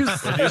first.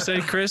 What did you say,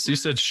 Chris? You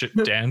said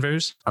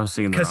Danvers? I was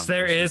thinking Because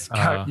there is,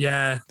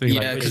 yeah. Thinking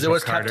Because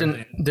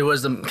Agent there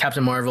was the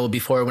Captain Marvel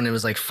before when it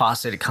was like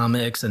Fawcett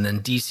Comics, and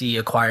then DC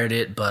acquired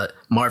it, but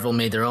Marvel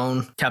made their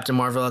own Captain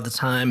Marvel at the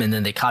time, and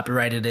then they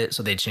copyrighted it,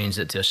 so they changed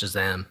it to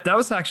Shazam. That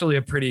was actually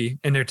a pretty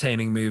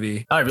entertaining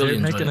movie. I really They're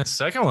enjoyed making it. a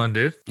second one,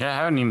 dude. Yeah, I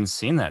haven't even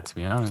seen that, to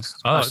be honest.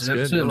 Oh, Watch it's it.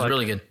 good. It was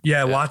really good.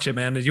 Yeah, watch it,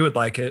 man. You would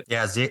like it.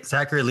 Yeah,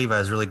 Zachary Levi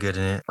is really good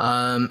in it.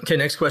 Okay,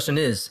 next question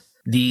is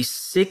the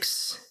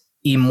 6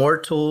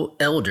 immortal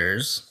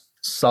elders,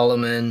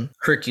 Solomon,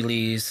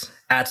 Hercules,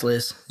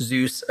 Atlas,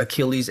 Zeus,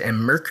 Achilles, and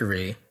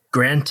Mercury,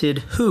 granted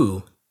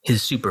who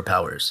his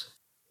superpowers?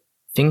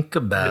 Think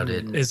about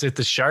it. Is it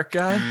the shark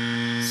guy?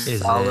 Is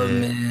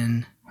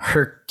Solomon,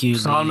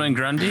 Hercules, Solomon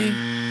Grundy?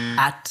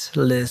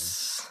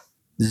 Atlas,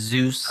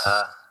 Zeus,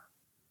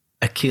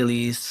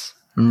 Achilles,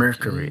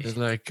 Mercury. They're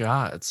like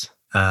gods.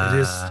 It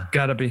is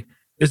gotta be.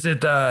 Is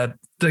it the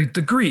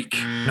Greek?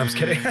 No, I'm just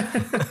kidding.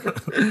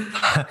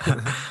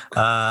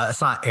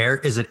 It's not Air.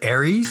 Is it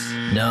Aries?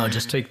 No,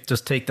 just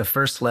take the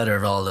first letter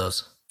of all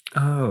those.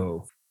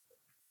 Oh.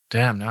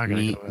 Damn, now I gotta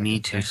Me, go back me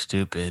and too think.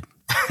 stupid.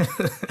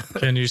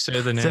 Can you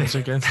say the names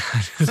again?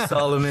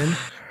 Solomon,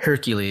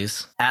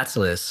 Hercules,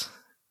 Atlas,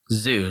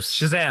 Zeus,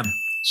 Shazam.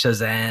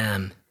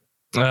 Shazam.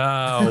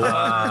 Oh,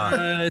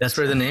 what? That's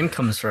where the name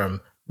comes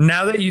from.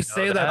 Now that you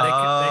say that, they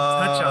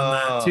touch on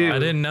that too. I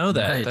didn't know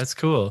that. Right. That's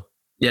cool.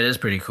 Yeah, it is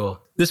pretty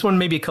cool. This one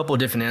may be a couple of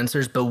different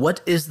answers, but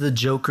what is the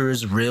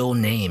Joker's real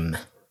name?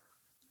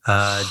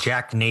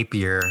 Jack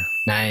Napier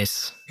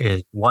Nice.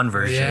 is one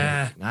version.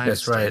 Yeah. Nice.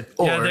 That's right.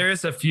 Yeah, Or- there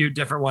is a few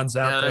different ones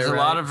out Yeah, there. there's a right?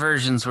 lot of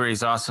versions where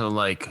he's also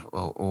like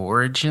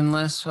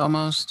originless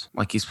almost.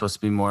 Like he's supposed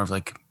to be more of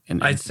like an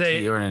I'd entity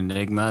say- or an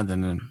enigma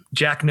than an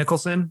Jack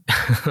Nicholson.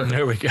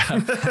 There we go.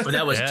 But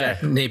that was Yeah.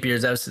 Jack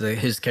Napier's. That was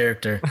his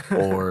character.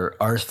 or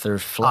Arthur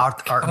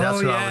Fleck. That's Oh,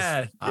 what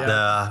yeah. I was.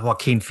 The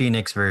Joaquin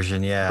Phoenix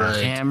version. Yeah. Right.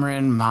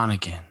 Cameron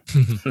Monaghan.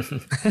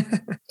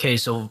 Okay,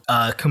 so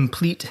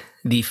complete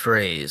the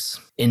phrase.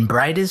 In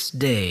brightest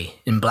day,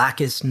 in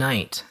blackest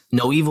night,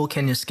 no evil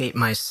can escape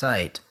my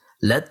sight.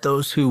 Let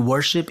those who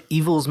worship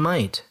evil's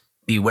might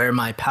beware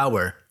my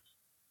power.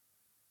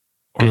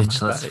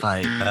 Bitch, let's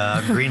fight.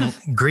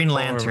 Green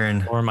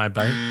Lantern. Or my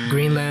bite.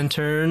 Green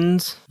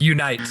Lanterns,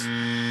 Unite.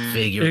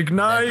 figure.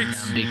 Ignite.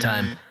 Big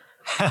time.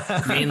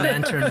 Green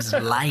Lanterns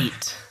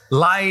light.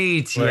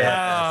 Light.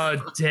 Yeah.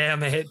 Oh,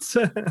 damn it.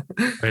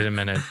 Wait a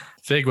minute.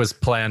 Fig was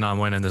planning on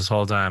winning this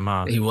whole time,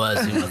 huh? He was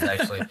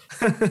actually.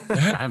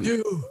 I'm-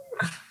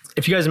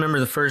 If you guys remember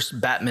the first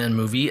Batman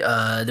movie,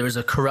 there was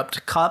a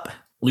corrupt cop,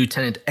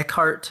 Lieutenant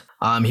Eckhart.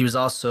 He was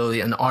also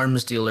an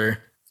arms dealer,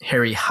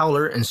 Harry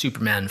Howler, in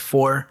Superman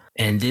 4.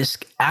 And this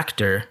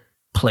actor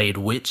played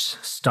which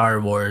Star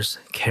Wars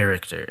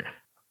character?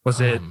 Was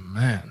it Oh,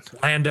 man.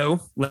 Lando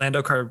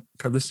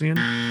Calrissian?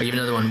 I'll give you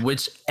another one.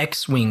 Which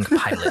X-Wing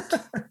pilot?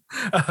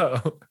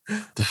 Oh.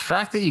 The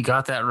fact that you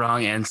got that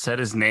wrong and said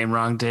his name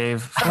wrong,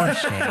 Dave, for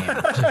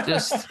shame.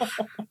 just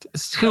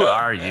who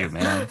are you,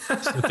 man?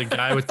 With the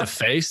guy with the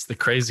face, the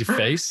crazy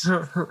face.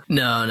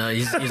 No,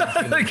 he's a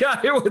The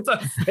guy with the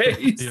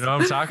face. You know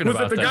what I'm talking Was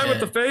about? it the guy that. with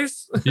the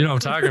face? You know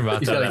what I'm talking about?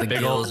 he's That, got like the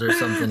big old. gills or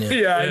something. Yeah.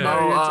 Yeah, I know.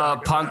 Oh, you're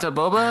talking about. Ponta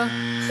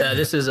Boba?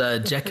 This is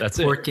Jack That's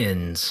it.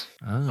 Porkins.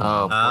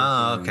 Oh.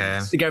 Oh, okay.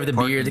 The guy with the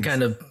beard, the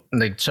kind of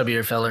like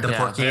chubbier fella. The Yeah,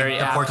 Porky- very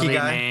the Porky aptly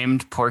guy?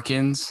 named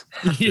Porkins.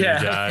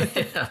 Yeah. Guy.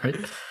 Yeah, right.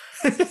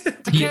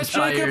 Can't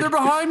shake him, they're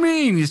behind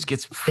me. And he just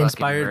gets fucking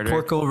Inspired murdered.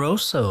 Porco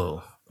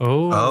Rosso.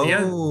 Oh.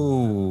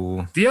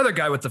 Oh. The other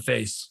guy with the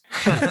face.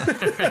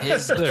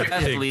 His They're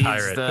death big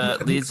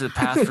pirate. leads the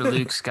path for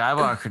Luke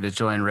Skywalker to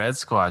join Red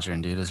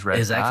Squadron, dude. Is Red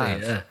Exactly.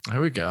 5. Yeah.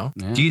 There we go.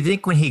 Yeah. Do you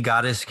think when he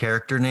got his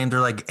character name,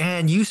 they're like,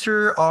 and you,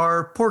 sir,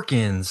 are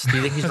Porkins? Do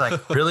you think he's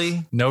like,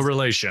 really? No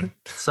relation.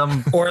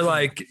 Some Or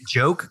like,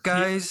 joke,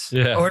 guys?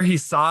 Yeah. or he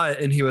saw it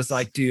and he was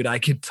like, dude, I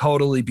could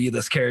totally be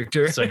this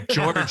character. It's like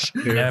George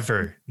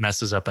never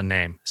messes up a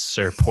name,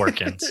 Sir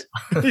Porkins.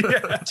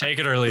 Take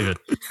it or leave it.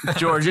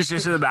 George is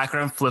just in the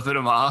background flipping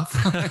him off.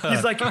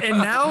 He's like, and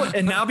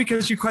now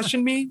because you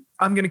questioned me,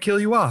 I'm gonna kill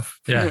you off.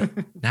 Yeah.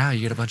 Now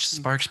you get a bunch of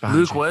sparks behind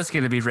Luke you. was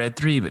going to be Red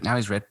 3, but now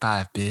he's Red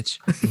 5, bitch.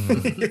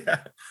 Yeah.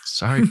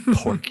 Sorry,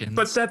 Porkins.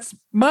 But that's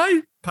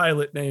my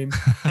pilot name.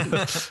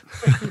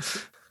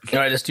 All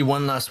right, let's do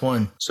one last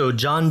one. So,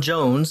 John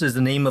Jones is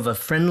the name of a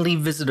friendly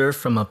visitor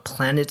from a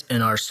planet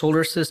in our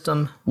solar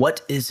system.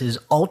 What is his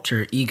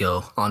alter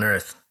ego on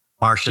Earth?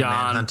 Martian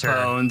John Manhunter.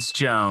 Bones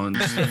Jones.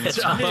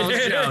 John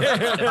Bones Jones.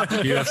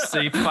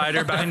 UFC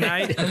fighter by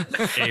night,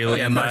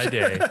 alien by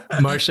day.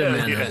 Martian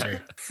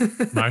Manhunter.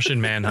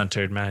 Martian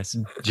Manhunter, nice.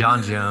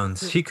 John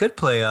Jones. He could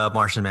play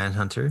Martian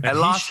Manhunter. I He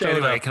lost showed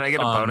anyway. up Can I get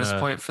a on, bonus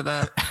point for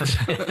that?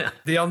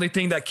 The only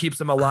thing that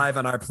keeps him alive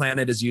on our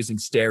planet is using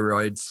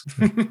steroids.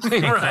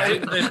 Right?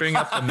 They bring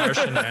up the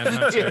Martian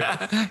Manhunter.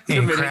 Yeah. And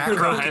Committing crack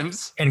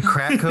crimes. And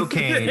crack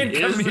cocaine. He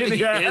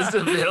is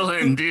a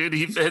villain, dude.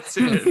 He fits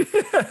in.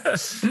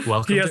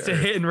 Welcome He has to Earth.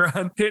 hit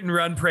and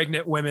run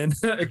pregnant women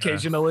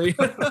occasionally.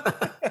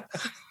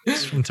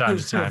 Just from time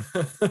to time.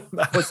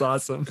 That was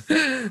awesome.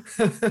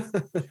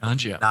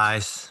 Gotcha.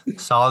 Nice.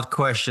 Solid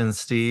question,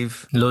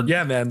 Steve.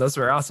 Yeah, man, those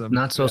were awesome.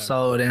 Not so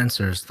solid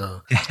answers,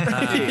 though.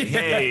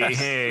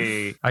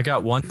 Hey. I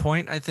got 1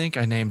 point, I think.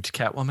 I named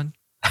Catwoman.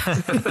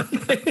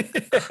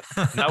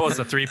 That was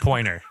a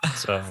 3-pointer.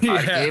 So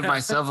I gave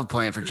myself a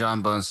point for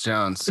John Bones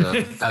Jones. So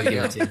I'll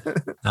give it to you.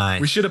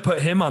 Nice. We should have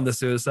put him on the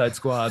Suicide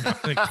Squad.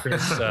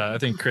 I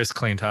think Chris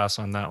cleaned house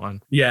on that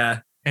one. Yeah.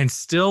 And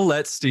still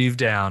let Steve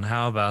down.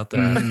 How about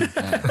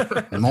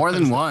that? Yeah. More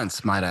than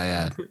once, might I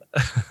add.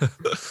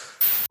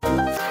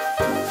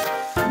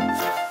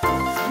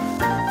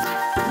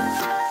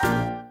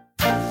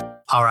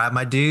 All right,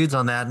 my dudes,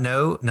 on that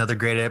note, another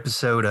great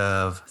episode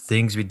of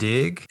Things We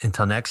Dig.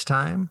 Until next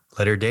time,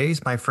 later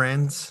days, my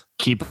friends.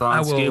 Keep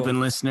on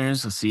scooping,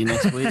 listeners. We'll see you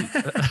next week.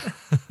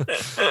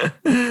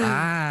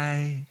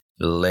 Bye.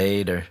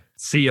 Later.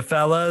 See you,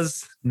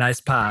 fellas. Nice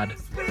pod.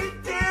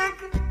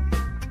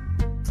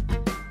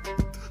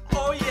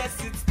 Oh, yes,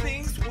 it's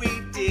things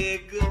we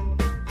dig.